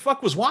 who the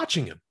fuck was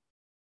watching him?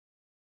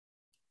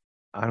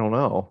 I don't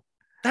know.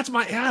 I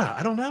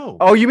don't know.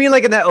 Oh, you mean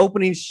like in that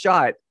opening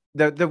shot,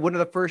 the one of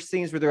the first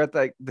scenes where they're at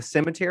the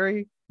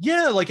cemetery?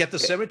 Yeah, like at the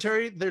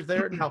cemetery, they're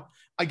there. Now,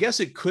 I guess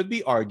it could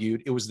be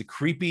argued it was the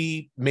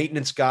creepy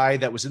maintenance guy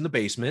that was in the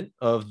basement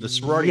of the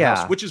sorority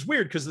house, which is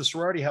weird because the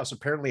sorority house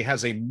apparently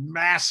has a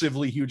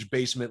massively huge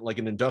basement, like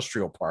an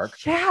industrial park.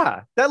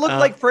 Yeah, that looked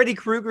like Freddy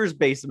Krueger's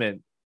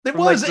basement. It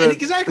was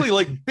exactly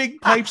like big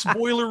pipes,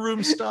 boiler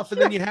room stuff,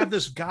 and then you have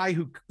this guy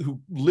who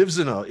lives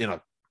in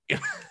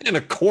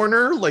a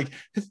corner. Like,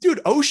 dude,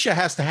 OSHA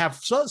has to have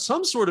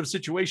some sort of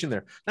situation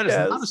there. That is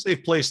not a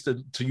safe place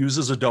to use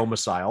as a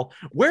domicile.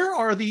 Where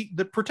are the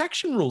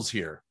protection rules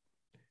here?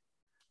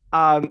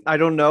 I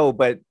don't know,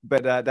 but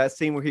that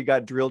scene where he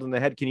got drilled in the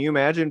head. Can you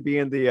imagine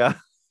being the?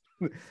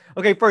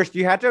 Okay, first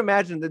you have to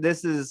imagine that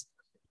this is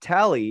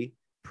Tally.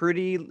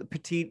 Pretty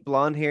petite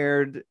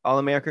blonde-haired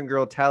all-American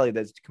girl Tally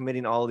that's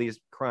committing all of these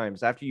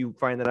crimes. After you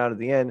find that out at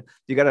the end,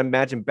 you got to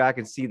imagine back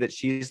and see that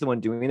she's the one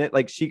doing it.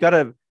 Like, she got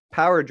a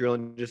power drill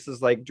and just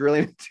is like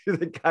drilling into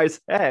the guy's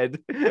head.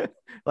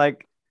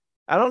 Like,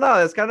 I don't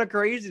know. It's kind of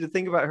crazy to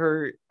think about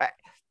her.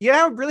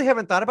 I really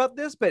haven't thought about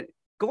this, but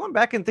going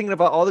back and thinking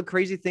about all the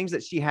crazy things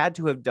that she had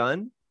to have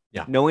done,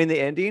 knowing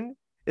the ending,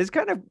 it's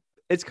kind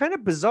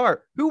of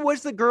bizarre. Who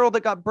was the girl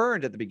that got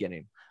burned at the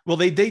beginning? Well,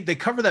 they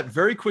cover that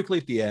very quickly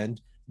at the end,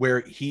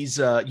 where he's,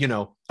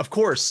 of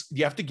course,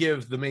 you have to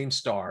give the main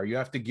star, you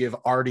have to give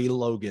Artie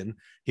Logan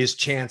his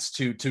chance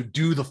to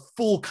do the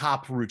full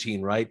cop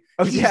routine, right?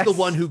 He's the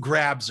one who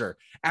grabs her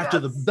after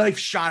the knife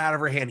shot out of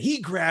her hand. He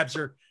grabs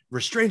her,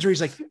 restrains her. He's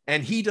like,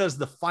 and he does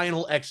the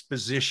final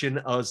exposition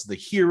as the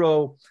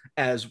hero,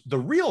 as the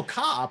real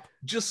cop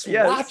just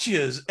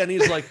watches. And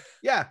he's like,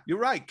 yeah, you're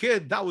right,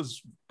 kid. That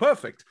was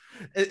perfect.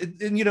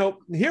 And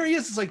here he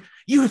is. It's like,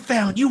 you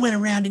went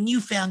around and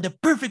you found the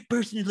perfect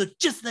person who looked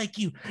just like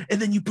you.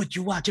 And then you put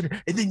your watch on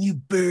her and then you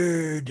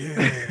burned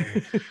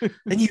her.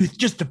 And you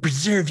just to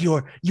preserve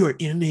your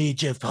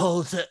image of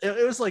wholesome.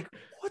 It was like,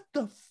 what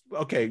the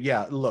okay,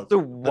 yeah, look. So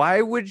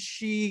why would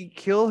she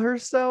kill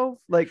herself?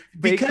 Like,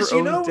 because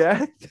her own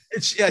death?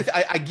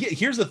 I get.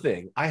 Here's the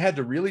thing. I had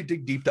to really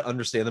dig deep to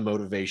understand the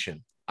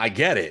motivation. I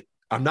get it.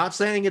 I'm not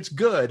saying it's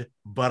good,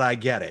 but I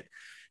get it.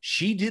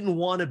 She didn't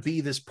want to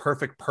be this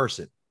perfect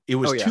person. It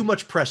was too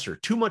much pressure,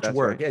 too much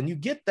work. Right. And you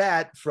get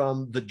that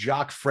from the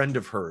jock friend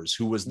of hers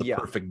who was the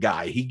perfect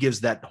guy. He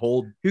gives that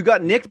whole... Who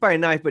got nicked by a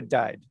knife but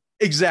died.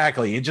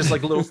 Exactly. And just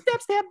like a little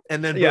step,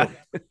 and then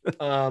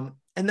boom.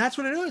 And that's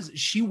what it is.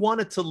 She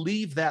wanted to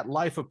leave that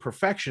life of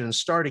perfection and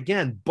start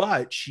again,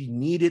 but she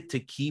needed to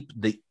keep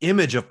the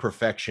image of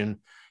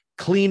perfection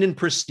clean and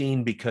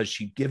pristine because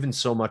she'd given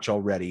so much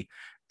already.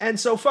 And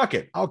so fuck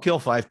it. I'll kill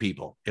 5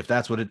 people if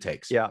that's what it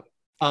takes. Yeah.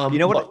 You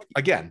know what?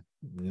 Again,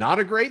 not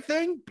a great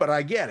thing, but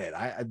I get it.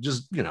 I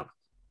just, You know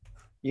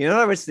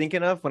what I was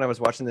thinking of when I was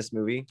watching this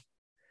movie?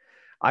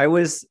 I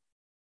was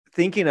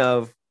thinking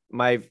of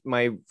my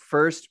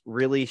first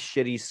really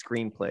shitty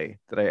screenplay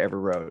that I ever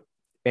wrote.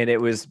 And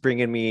it was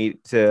making me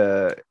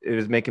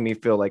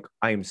feel like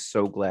I am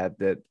so glad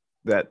that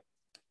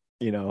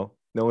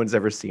no one's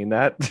ever seen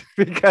that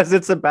because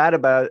it's as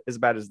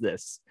bad as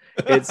this.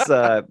 It's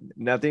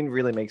nothing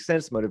really makes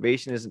sense.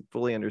 Motivation isn't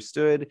fully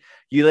understood.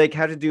 You like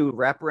have to do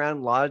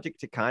wraparound logic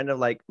to kind of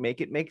like make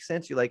it make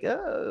sense. You're like,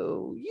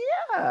 oh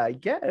yeah, I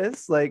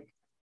guess, like,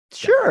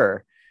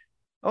 sure,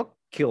 I'll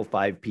kill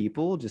 5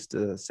 people just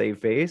to save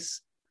face.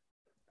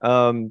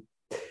 Something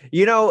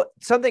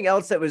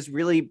else that was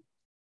really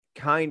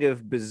kind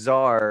of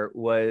bizarre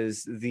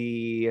was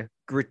the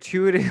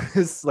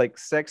gratuitous like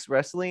sex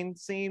wrestling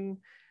scene,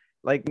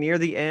 like near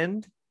the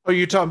end. Oh,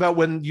 you're talking about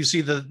when you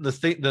see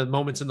the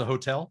moments in the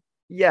hotel?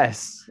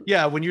 Yes.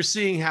 Yeah, when you're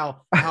seeing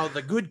how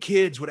the good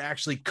kids would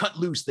actually cut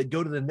loose, they'd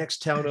go to the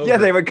next town over. Yeah,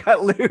 they would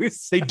cut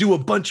loose. They'd do a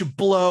bunch of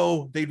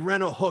blow. They'd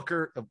rent a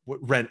hooker,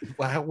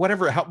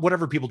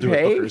 whatever people do with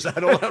Hey? hookers. I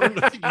don't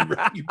know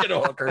if you get a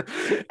hooker,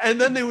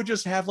 and then they would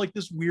just have like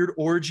this weird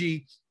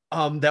orgy.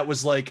 That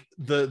was like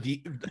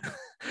the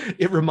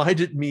it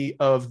reminded me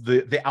of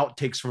the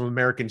outtakes from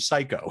American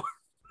Psycho.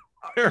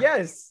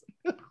 Yes.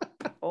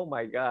 Oh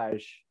my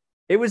gosh.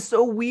 It was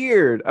so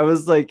weird. I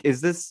was like,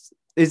 is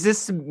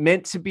this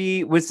meant to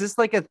be, was this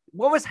like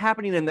what was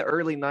happening in the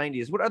early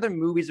 90s? What other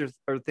movies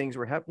or things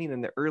were happening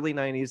in the early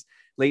 90s,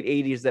 late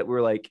 80s that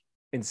were like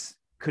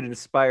could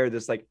inspire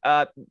this, like,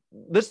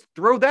 let's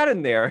throw that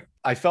in there.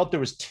 I felt there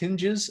was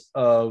tinges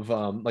of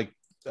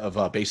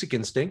Basic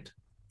Instinct.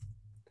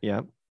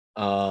 Yeah.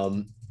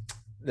 And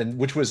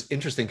which was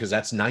interesting because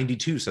that's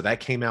 92. So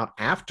that came out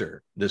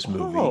after this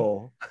movie.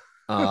 Oh.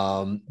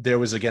 There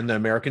was again the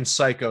American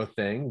Psycho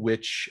thing,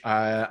 which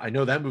I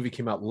know that movie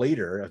came out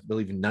later, I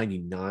believe in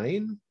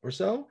 99 or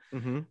so.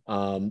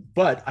 Mm-hmm.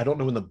 But I don't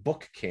know when the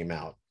book came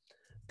out.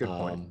 Good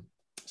point.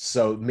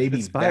 So maybe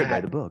inspired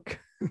by the book.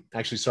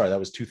 Actually, sorry, that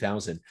was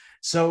 2000.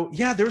 So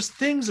yeah, there's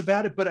things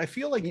about it, but I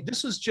feel like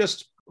this was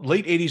just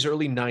late 80s,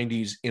 early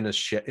 90s in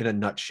a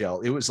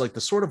nutshell. It was like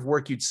the sort of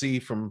work you'd see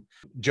from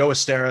Joe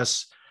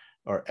Esteras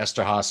or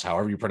Esterhaas,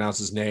 however you pronounce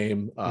his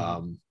name,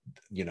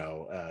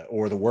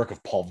 or the work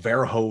of Paul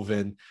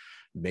Verhoeven,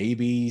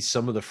 maybe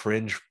some of the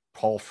fringe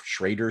Paul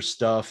Schrader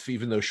stuff,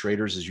 even though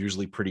Schrader's is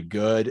usually pretty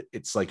good.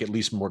 It's like at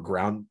least more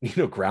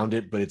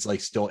grounded, but it's like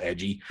still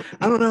edgy.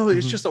 I don't know.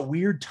 It's just a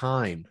weird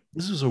time.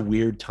 This was a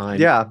weird time.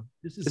 Yeah.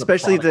 This is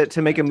especially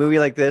to make a movie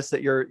like this,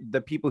 that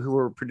the people who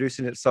were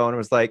producing it saw and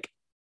was like,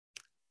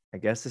 I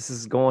guess this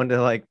is going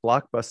to like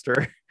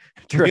Blockbuster,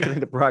 directly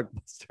to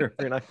Blockbuster.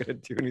 We're not going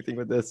to do anything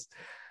with this.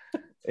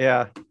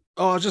 Yeah.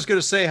 Oh, I was just going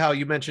to say how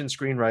you mentioned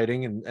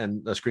screenwriting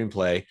and the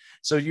screenplay.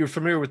 So you're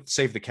familiar with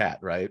Save the Cat,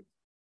 right?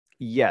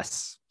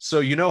 Yes. So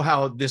you know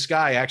how this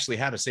guy actually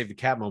had a Save the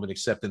Cat moment,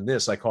 except in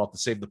this, I call it the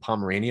Save the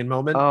Pomeranian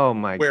moment. Oh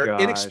my god! Where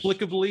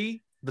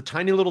inexplicably the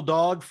tiny little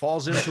dog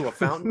falls into a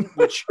fountain,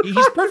 which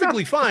he's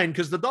perfectly fine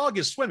because the dog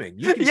is swimming.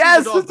 You can see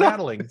the dog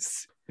paddling.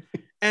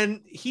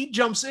 And he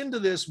jumps into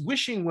this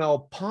wishing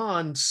well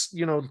pond,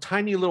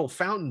 tiny little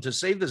fountain to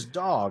save this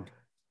dog.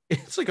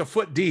 It's like a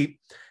foot deep.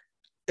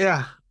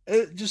 Yeah.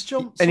 It just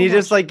jumped. And he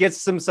just like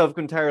gets himself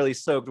entirely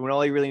soaked when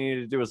all he really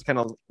needed to do was kind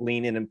of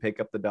lean in and pick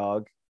up the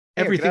dog.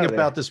 Everything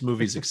about this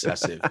movie is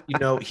excessive.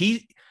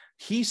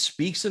 He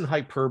speaks in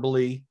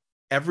hyperbole.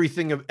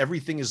 Everything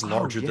is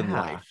larger than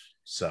life.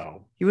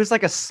 So he was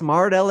like a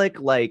smart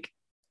aleck, like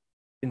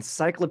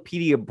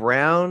Encyclopedia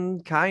Brown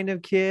kind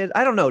of kid.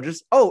 I don't know.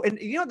 And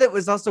that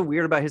was also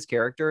weird about his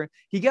character.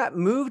 He got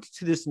moved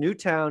to this new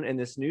town and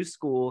this new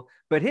school,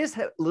 but his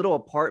little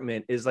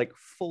apartment is like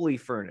fully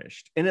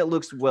furnished and it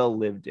looks well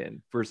lived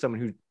in for someone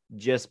who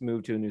just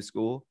moved to a new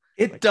school.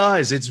 It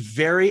does. It's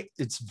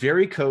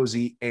very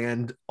cozy.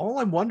 And all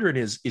I'm wondering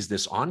is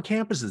this on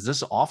campus? Is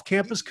this off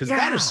campus? Because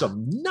that is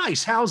some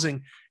nice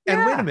housing.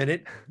 And wait a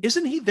minute,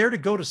 isn't he there to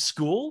go to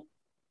school?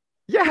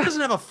 Yeah. He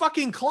doesn't have a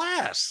fucking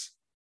class.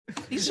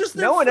 He's just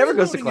no one ever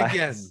goes to class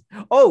again.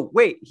 Oh,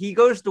 wait, he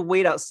goes to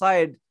wait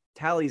outside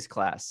Tally's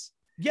class.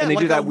 Yeah, and they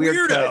like do that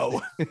weird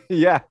weirdo.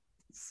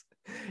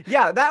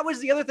 Yeah, that was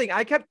the other thing.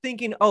 I kept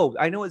thinking, oh,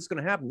 I know what's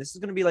going to happen. This is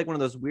going to be like one of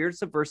those weird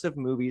subversive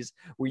movies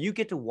where you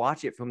get to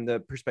watch it from the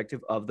perspective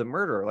of the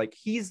murderer. Like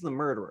he's the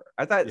murderer.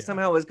 I thought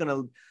somehow it was going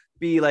to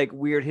be like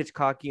weird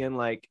Hitchcockian.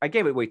 Like I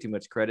gave it way too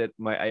much credit.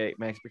 My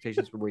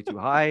expectations were way too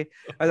high.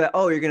 I thought,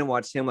 oh, you're going to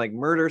watch him like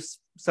murder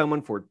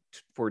someone for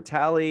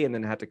Tally and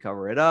then have to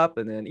cover it up.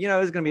 And then, it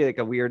was going to be like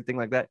a weird thing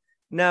like that.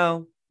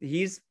 No,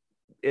 it's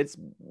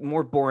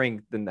more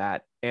boring than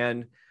that.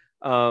 And,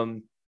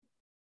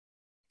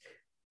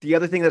 the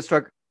other thing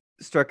that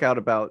struck out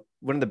about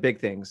one of the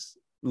big things,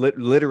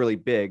 literally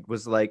big,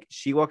 was like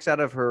she walks out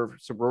of her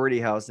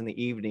sorority house in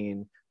the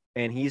evening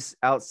and he's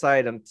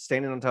outside and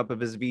standing on top of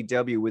his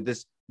VW with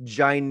this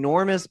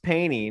ginormous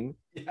painting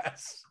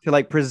to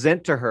like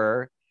present to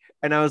her.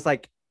 And I was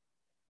like,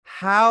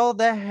 how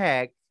the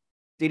heck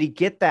did he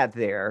get that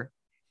there?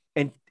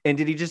 And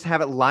did he just have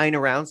it lying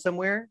around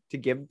somewhere to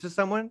give to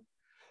someone?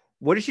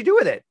 What did she do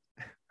with it?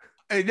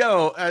 I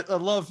know. I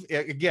love,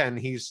 again,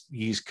 he's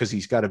because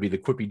he's got to be the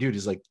quippy dude.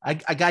 He's like, I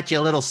got you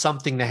a little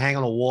something to hang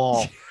on the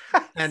wall.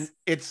 And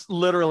it's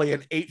literally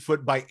an 8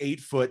 foot by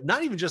 8 foot,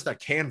 not even just a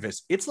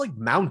canvas. It's like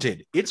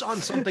mounted. It's on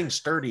something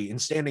sturdy and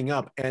standing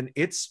up. And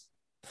it's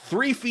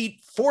 4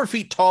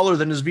 feet taller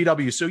than his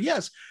VW. So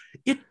yes,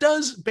 it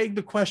does beg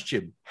the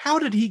question. How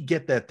did he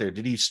get that there?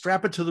 Did he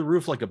strap it to the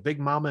roof like a Big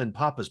Mama and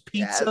Papa's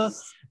pizza?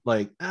 Yes.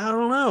 Like, I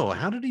don't know.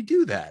 How did he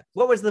do that?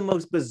 What was the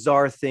most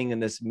bizarre thing in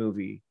this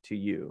movie to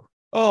you?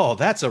 Oh,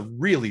 that's a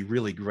really,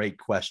 really great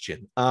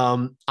question.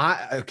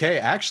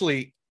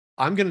 Actually,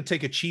 I'm going to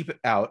take a cheap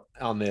out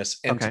on this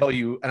and tell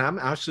you, and I'm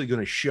actually going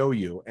to show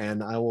you,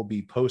 and I will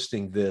be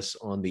posting this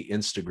on the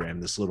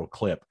Instagram, this little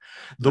clip.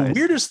 The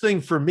weirdest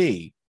thing for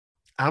me,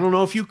 I don't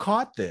know if you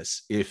caught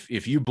this.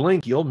 If you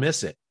blink, you'll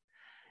miss it.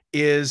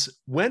 is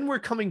when we're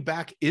coming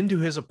back into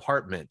his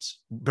apartment,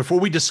 before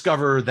we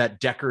discover that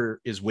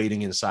Decker is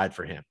waiting inside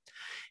for him,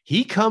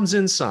 he comes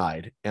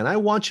inside, and I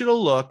want you to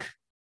look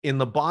in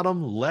the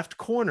bottom left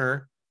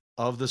corner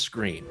of the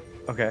screen.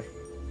 Okay.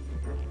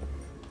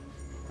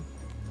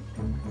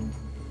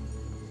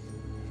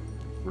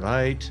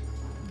 Right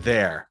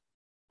there.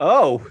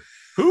 Oh,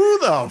 Who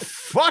the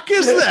fuck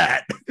is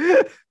that?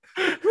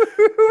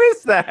 who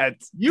is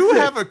that? You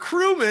have a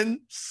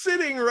crewman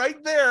sitting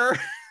right there,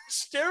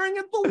 staring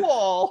at the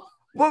wall.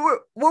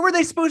 What were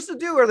they supposed to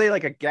do? Are they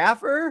like a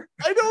gaffer?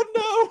 I don't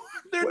know.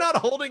 They're not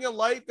holding a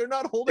light. They're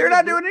not holding. They're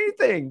not doing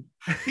anything.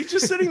 He's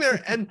just sitting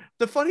there. And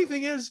the funny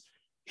thing is,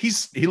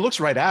 he looks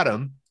right at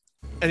him,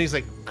 and he's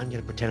like, "I'm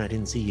gonna pretend I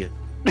didn't see you.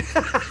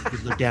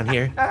 Just look down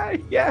here.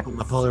 Yeah. Put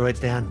my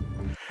Polaroids down."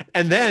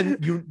 And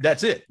then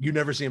that's it. You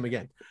never see him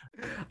again.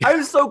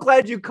 I'm so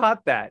glad you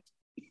caught that.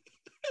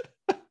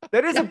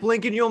 That is a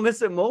blink and you'll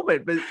miss it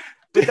moment, but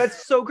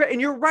that's so great.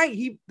 And you're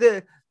right.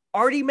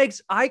 Artie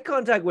makes eye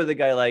contact with the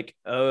guy, like,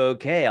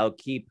 okay, I'll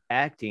keep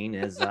acting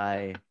as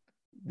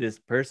this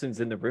person's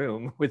in the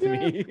room with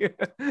me.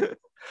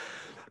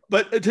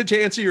 But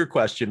to answer your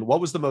question,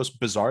 what was the most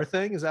bizarre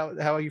thing? Is that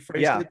how you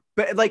phrased it?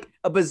 But like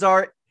a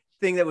bizarre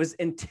thing that was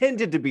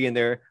intended to be in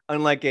there,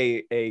 unlike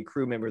a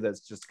crew member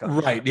that's just come.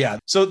 Right. Yeah.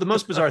 So the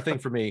most bizarre thing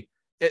for me,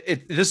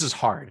 this is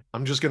hard.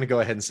 I'm just going to go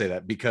ahead and say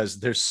that because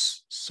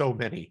there's so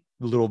many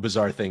little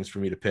bizarre things for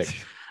me to pick.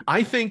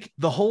 I think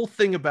the whole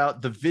thing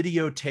about the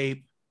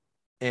videotape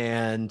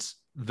and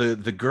the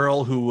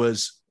girl who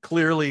was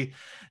clearly,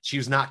 she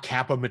was not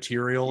Kappa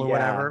material or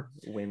whatever.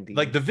 Wendy.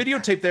 Like the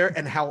videotape there,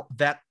 and how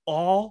that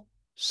all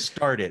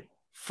started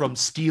from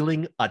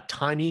stealing a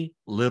tiny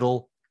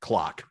little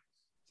clock.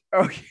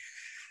 Okay.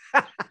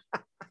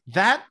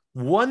 That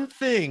one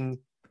thing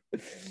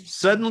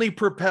suddenly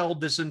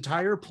propelled this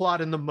entire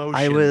plot in the motion.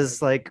 I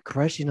was like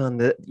crushing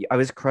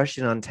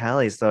on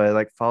Tally, so I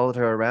like followed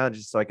her around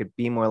just so I could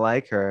be more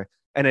like her.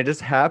 And it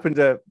just happened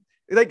to,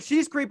 like,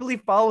 she's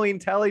creepily following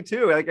Tally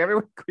too. Like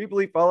everyone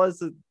creepily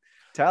follows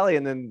Tally,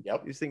 and then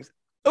these things.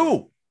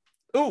 Oh,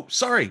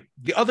 sorry.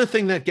 The other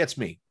thing that gets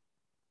me.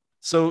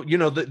 So,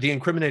 the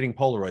incriminating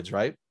Polaroids,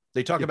 right?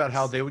 They talk about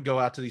how they would go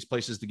out to these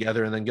places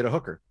together and then get a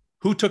hooker.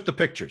 Who took the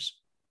pictures?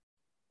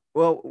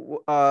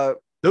 Well,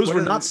 those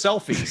were not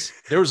selfies.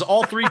 There was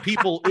all three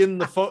people in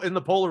the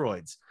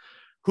Polaroids.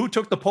 Who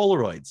took the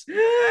Polaroids?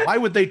 Why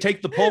would they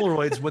take the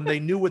Polaroids when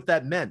they knew what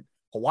that meant?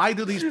 Why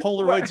do these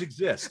Polaroids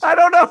exist? I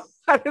don't know.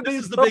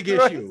 This is the big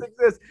issue.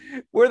 Exist?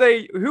 Were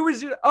they? Who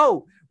was it?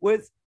 Oh,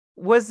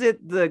 was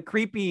it the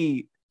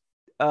creepy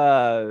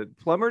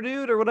plumber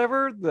dude or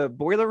whatever, the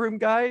boiler room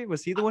guy?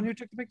 Was he the one who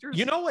took the pictures?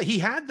 You know what? He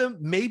had them.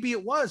 Maybe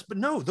it was, but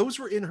no, those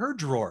were in her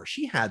drawer.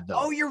 She had them.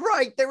 Oh, you're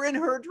right. They're in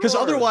her drawer. Because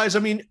otherwise, I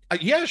mean,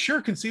 yeah,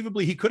 sure,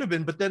 conceivably he could have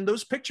been, but then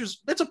those pictures,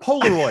 that's a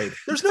Polaroid.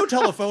 There's no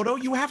telephoto.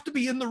 You have to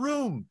be in the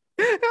room.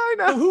 I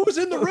know. So who was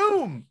in the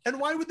room? And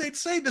why would they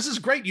say, this is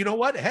great? You know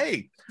what?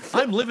 Hey,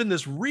 I'm living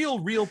this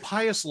real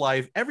pious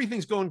life.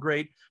 Everything's going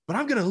great, but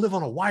I'm going to live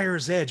on a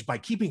wire's edge by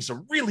keeping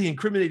some really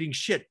incriminating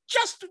shit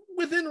just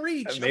within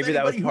reach. Maybe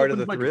that was part of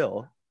the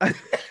thrill.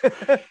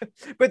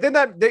 But then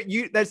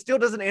that still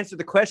doesn't answer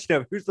the question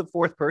of who's the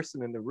fourth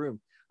person in the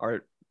room.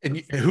 And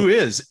who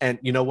is? And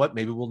you know what?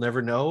 Maybe we'll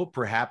never know.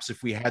 Perhaps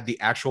if we had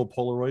the actual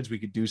Polaroids, we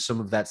could do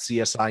some of that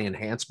CSI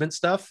enhancement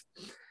stuff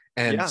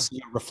and see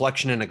a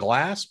reflection in a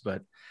glass,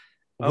 but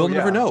we'll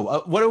never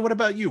know. What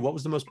about you? What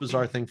was the most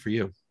bizarre thing for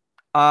you?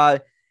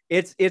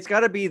 It's got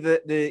to be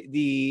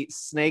the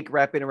snake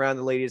wrapping around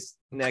the lady's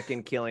neck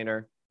and killing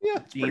her. Yeah,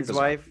 Gene's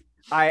wife.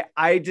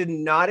 I did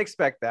not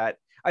expect that.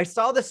 I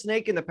saw the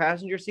snake in the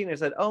passenger seat and I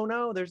said, "Oh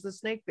no, there's the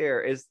snake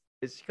there. Is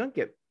she gonna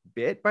get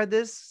bit by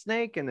this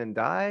snake and then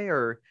die,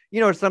 or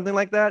something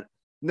like that?"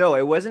 No,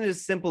 it wasn't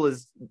as simple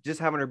as just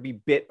having her be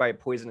bit by a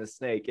poisonous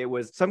snake. It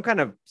was some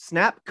kind of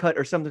snap cut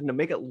or something to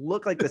make it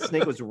look like the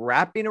snake was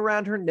wrapping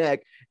around her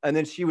neck, and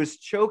then she was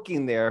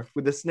choking there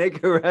with the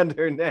snake around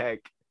her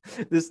neck.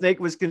 The snake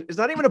it's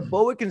not even a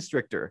boa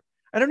constrictor.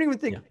 I don't even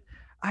think,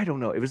 I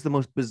don't know. It was the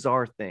most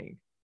bizarre thing.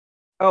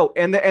 Oh,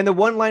 and the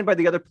one line by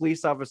the other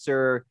police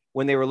officer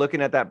when they were looking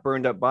at that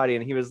burned up body,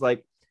 and he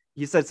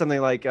said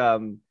something like,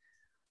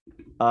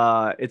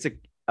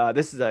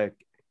 this is a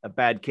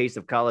bad case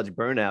of college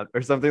burnout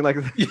or something like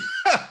that.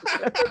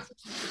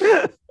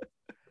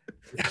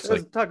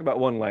 Let's talk about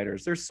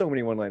one-liners. There's so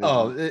many one-liners.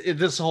 Oh,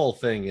 this whole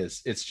thing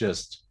it's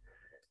just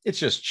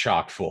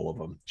chock full of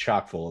them.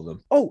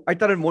 Oh, I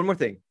thought of one more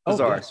thing.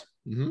 Bizarre. Yes.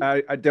 Mm-hmm.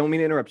 I don't mean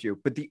to interrupt you,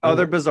 but the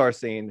other bizarre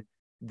scene,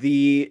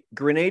 the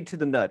grenade to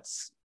the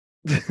nuts.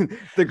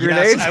 The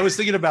grenade. Yes, I was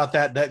thinking about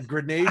that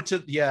grenade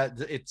to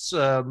it's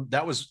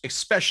that was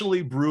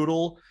especially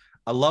brutal.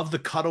 I love the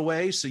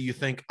cutaway. So you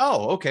think,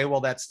 oh, okay, well,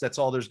 that's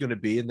all there's going to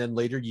be. And then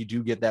later you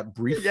do get that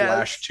brief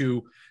flash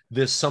to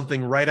this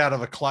something right out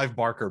of a Clive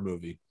Barker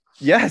movie.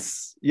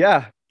 Yes.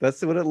 Yeah.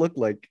 That's what it looked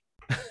like.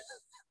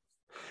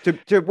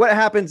 to what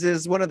happens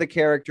is one of the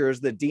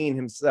characters, the Dean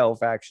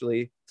himself,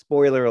 actually,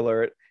 spoiler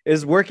alert,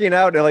 is working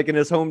out like in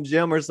his home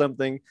gym or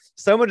something.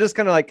 Someone just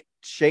kind of like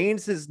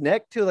chains his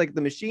neck to like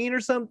the machine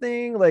or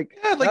something. Like,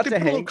 Yeah, like not they to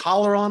put a little hang.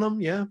 collar on him.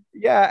 Yeah.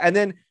 Yeah, and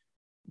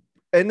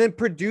then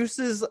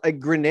produces a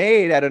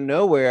grenade out of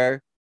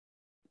nowhere,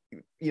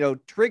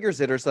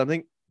 triggers it or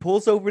something,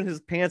 pulls open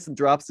his pants and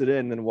drops it in,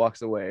 and then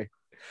walks away.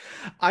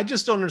 I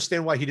just don't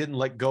understand why he didn't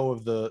let go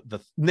of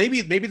the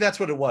maybe that's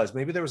what it was.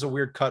 Maybe there was a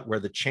weird cut where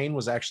the chain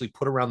was actually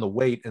put around the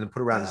weight and then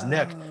put around his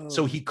neck,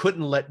 so he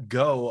couldn't let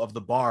go of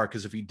the bar,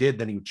 because if he did,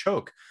 then he would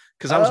choke.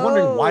 Because I was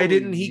wondering, why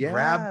didn't he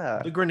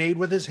grab the grenade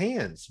with his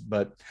hands?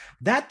 But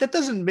that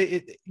doesn't make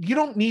it, you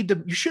don't need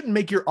to, you shouldn't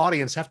make your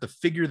audience have to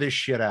figure this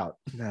shit out.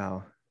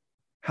 No.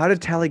 How did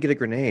Tally get a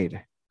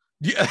grenade?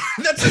 Yeah,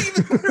 that's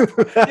even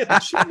weird. Yeah,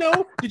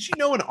 did she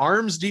know an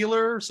arms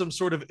dealer, some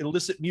sort of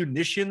illicit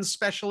munitions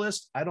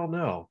specialist? I don't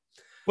know.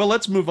 Well,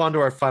 let's move on to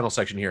our final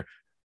section here.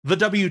 The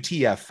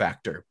WTF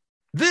factor.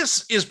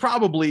 This is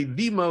probably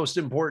the most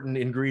important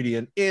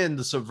ingredient in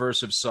the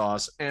subversive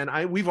sauce.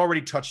 And we've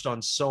already touched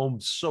on so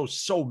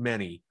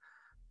many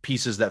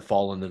pieces that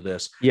fall into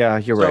this. Yeah,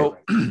 you're right.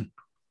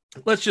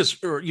 Let's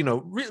just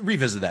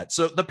revisit that.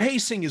 So the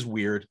pacing is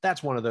weird.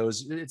 That's one of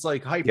those. It's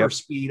like hyper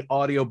speed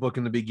audiobook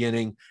in the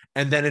beginning,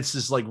 and then it's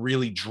this like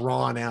really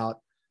drawn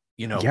out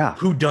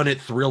whodunit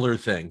thriller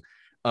thing.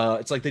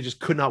 It's like they just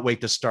could not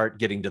wait to start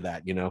getting to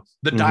that.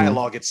 The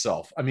dialogue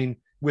itself, I mean,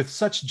 with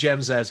such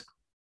gems as,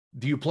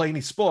 do you play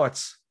any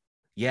sports?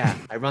 Yeah,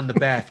 I run the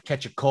bath,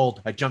 catch a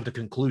cold, I jump to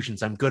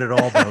conclusions, I'm good at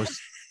all those.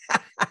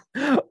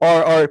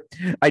 or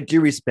I do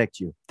respect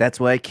you, that's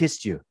why I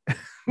kissed you.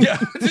 Yeah.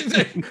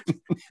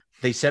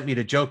 They sent me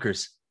to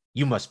Jokers.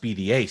 You must be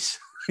the ace.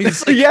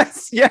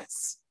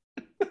 Yes.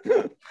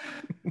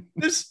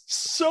 There's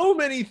so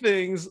many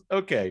things.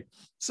 Okay.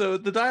 So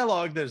the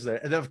dialogue, there's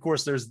that. And then, of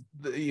course, there's,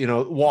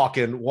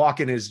 Walken.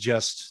 Walken is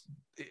just,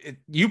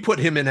 you put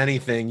him in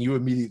anything, you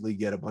immediately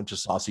get a bunch of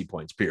saucy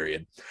points,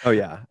 period. Oh,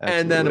 yeah. Absolutely.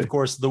 And then, of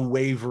course, the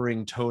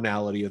wavering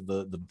tonality of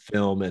the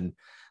film and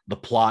the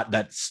plot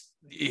that's,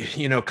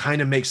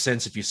 kind of makes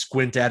sense if you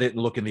squint at it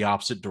and look in the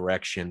opposite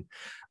direction.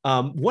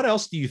 What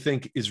else do you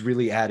think is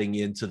really adding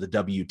into the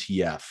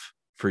WTF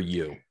for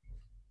you?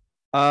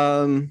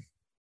 I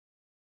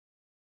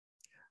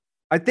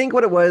think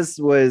what it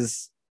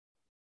was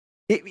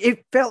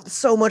it felt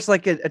so much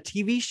like a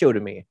TV show to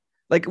me,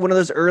 like one of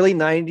those early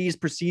 90s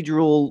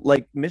procedural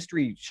like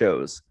mystery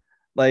shows,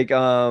 like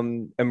a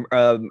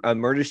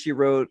Murder, She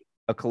Wrote,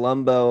 a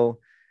Columbo,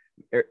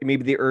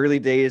 maybe the early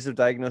days of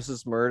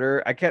Diagnosis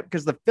Murder.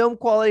 Because the film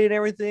quality and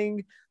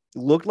everything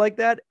looked like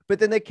that, but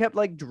then they kept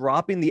like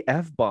dropping the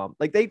F-bomb.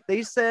 Like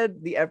they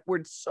said the F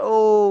word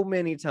so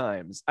many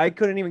times, I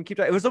couldn't even keep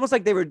track. It was almost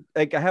like they were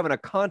like having a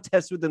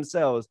contest with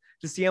themselves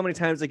to see how many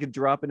times they could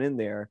drop it in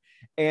there.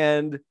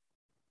 And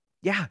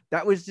yeah,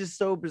 that was just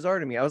so bizarre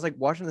to me. I was like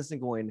watching this and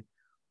going,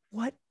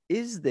 what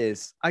is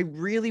this? I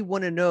really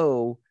want to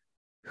know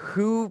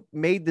who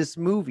made this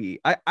movie.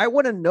 I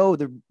want to know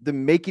the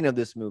making of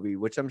this movie,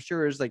 which I'm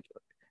sure is like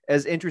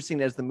as interesting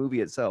as the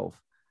movie itself.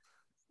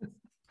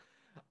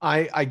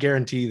 I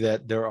guarantee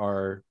that there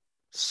are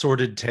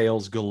sordid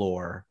tales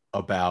galore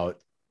about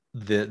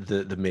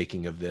the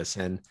making of this.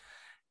 And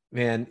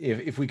man,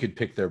 if we could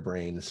pick their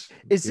brains.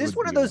 Is this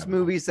one of those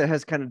movies that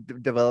has kind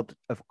of developed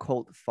a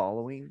cult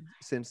following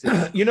since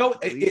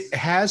it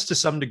has to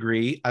some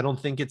degree. I don't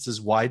think it's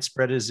as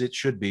widespread as it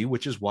should be,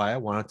 which is why I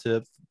wanted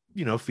to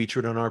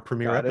feature it on our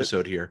premiere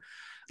episode here.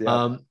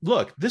 Yeah.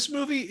 Look, this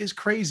movie is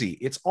crazy.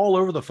 It's all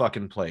over the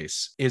fucking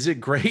place. Is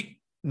it great?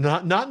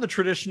 Not in the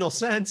traditional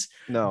sense,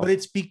 no, but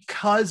it's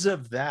because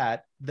of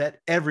that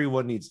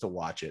everyone needs to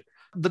watch it.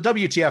 The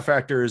WTF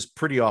factor is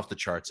pretty off the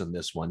charts in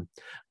this one.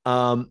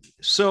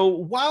 So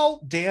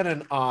while Dan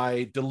and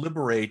I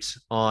deliberate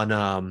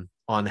on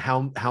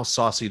how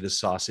saucy this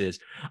sauce is,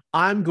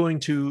 I'm going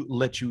to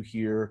let you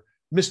hear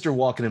Mr.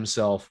 Walken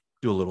himself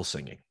do a little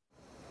singing.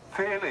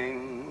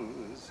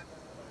 Feelings,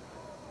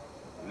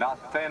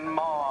 nothing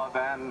more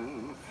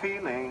than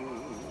feelings.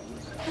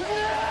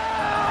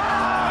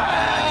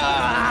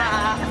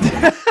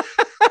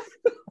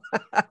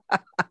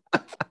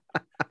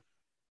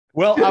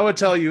 Well, I would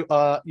tell you,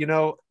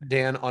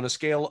 Dan, on a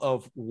scale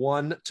of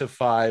 1 to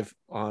 5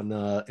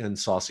 in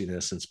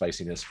sauciness and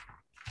spiciness,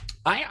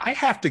 I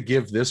have to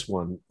give this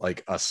one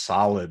like a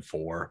solid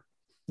 4.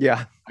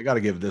 Yeah, I got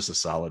to give this a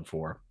solid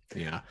 4.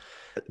 Yeah,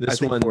 this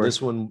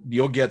one,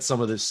 you'll get some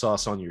of this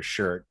sauce on your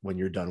shirt when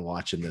you're done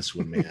watching this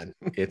one, man.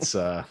 It's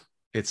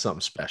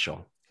something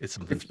special. It's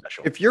something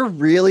special. If you're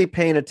really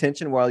paying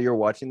attention while you're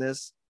watching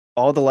this,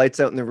 all the lights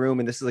out in the room,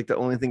 and this is like the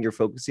only thing you're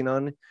focusing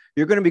on,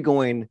 you're going to be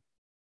going,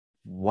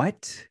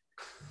 what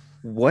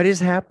is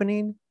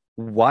happening?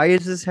 Why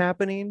is this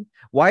happening?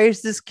 Why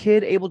is this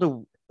kid able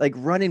to like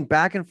running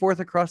back and forth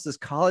across this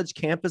college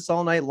campus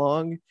all night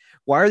long?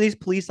 Why are these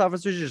police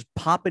officers just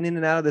popping in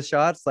and out of the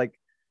shots like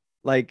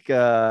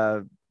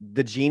the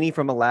genie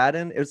from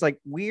Aladdin? It was like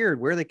weird.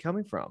 Where are they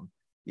coming from?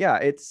 Yeah,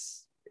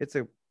 it's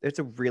a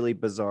really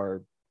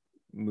bizarre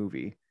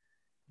movie.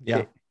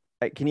 Yeah.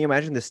 Can you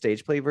imagine the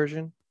stage play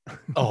version?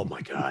 Oh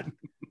my God.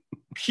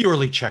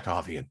 Purely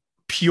Chekhovian.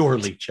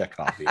 purely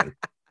Chekhovian.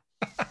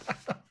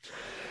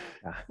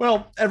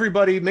 Well,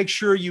 everybody, make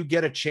sure you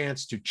get a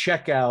chance to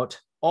check out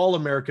All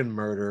American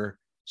Murder,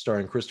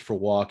 starring Christopher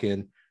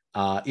Walken.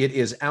 It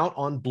is out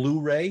on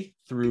Blu-ray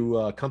through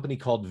a company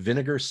called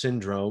Vinegar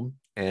Syndrome,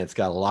 and it's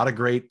got a lot of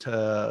great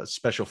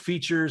special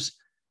features.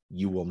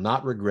 You will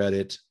not regret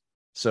it.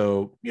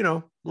 So,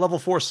 level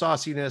 4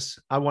 sauciness.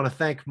 I want to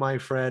thank my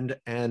friend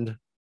and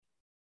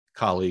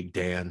colleague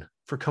Dan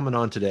for coming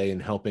on today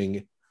and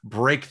helping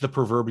break the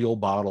proverbial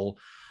bottle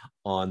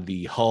on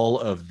the hull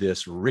of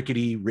this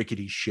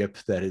rickety ship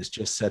that is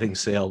just setting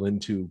sail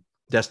into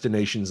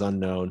destinations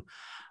unknown.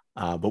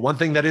 But one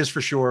thing that is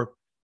for sure,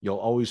 you'll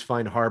always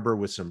find harbor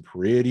with some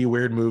pretty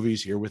weird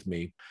movies here with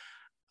me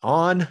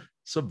on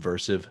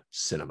Subversive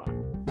Cinema.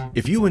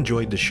 If you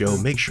enjoyed the show,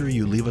 make sure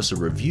you leave us a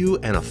review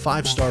and a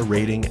 5-star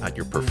rating at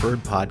your preferred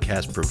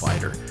podcast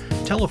provider.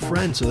 Tell a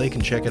friend so they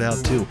can check it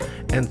out too.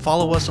 And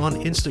follow us on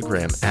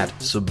Instagram at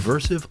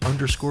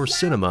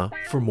subversive_cinema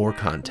for more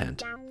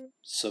content.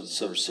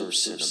 Subversive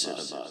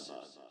Cinema.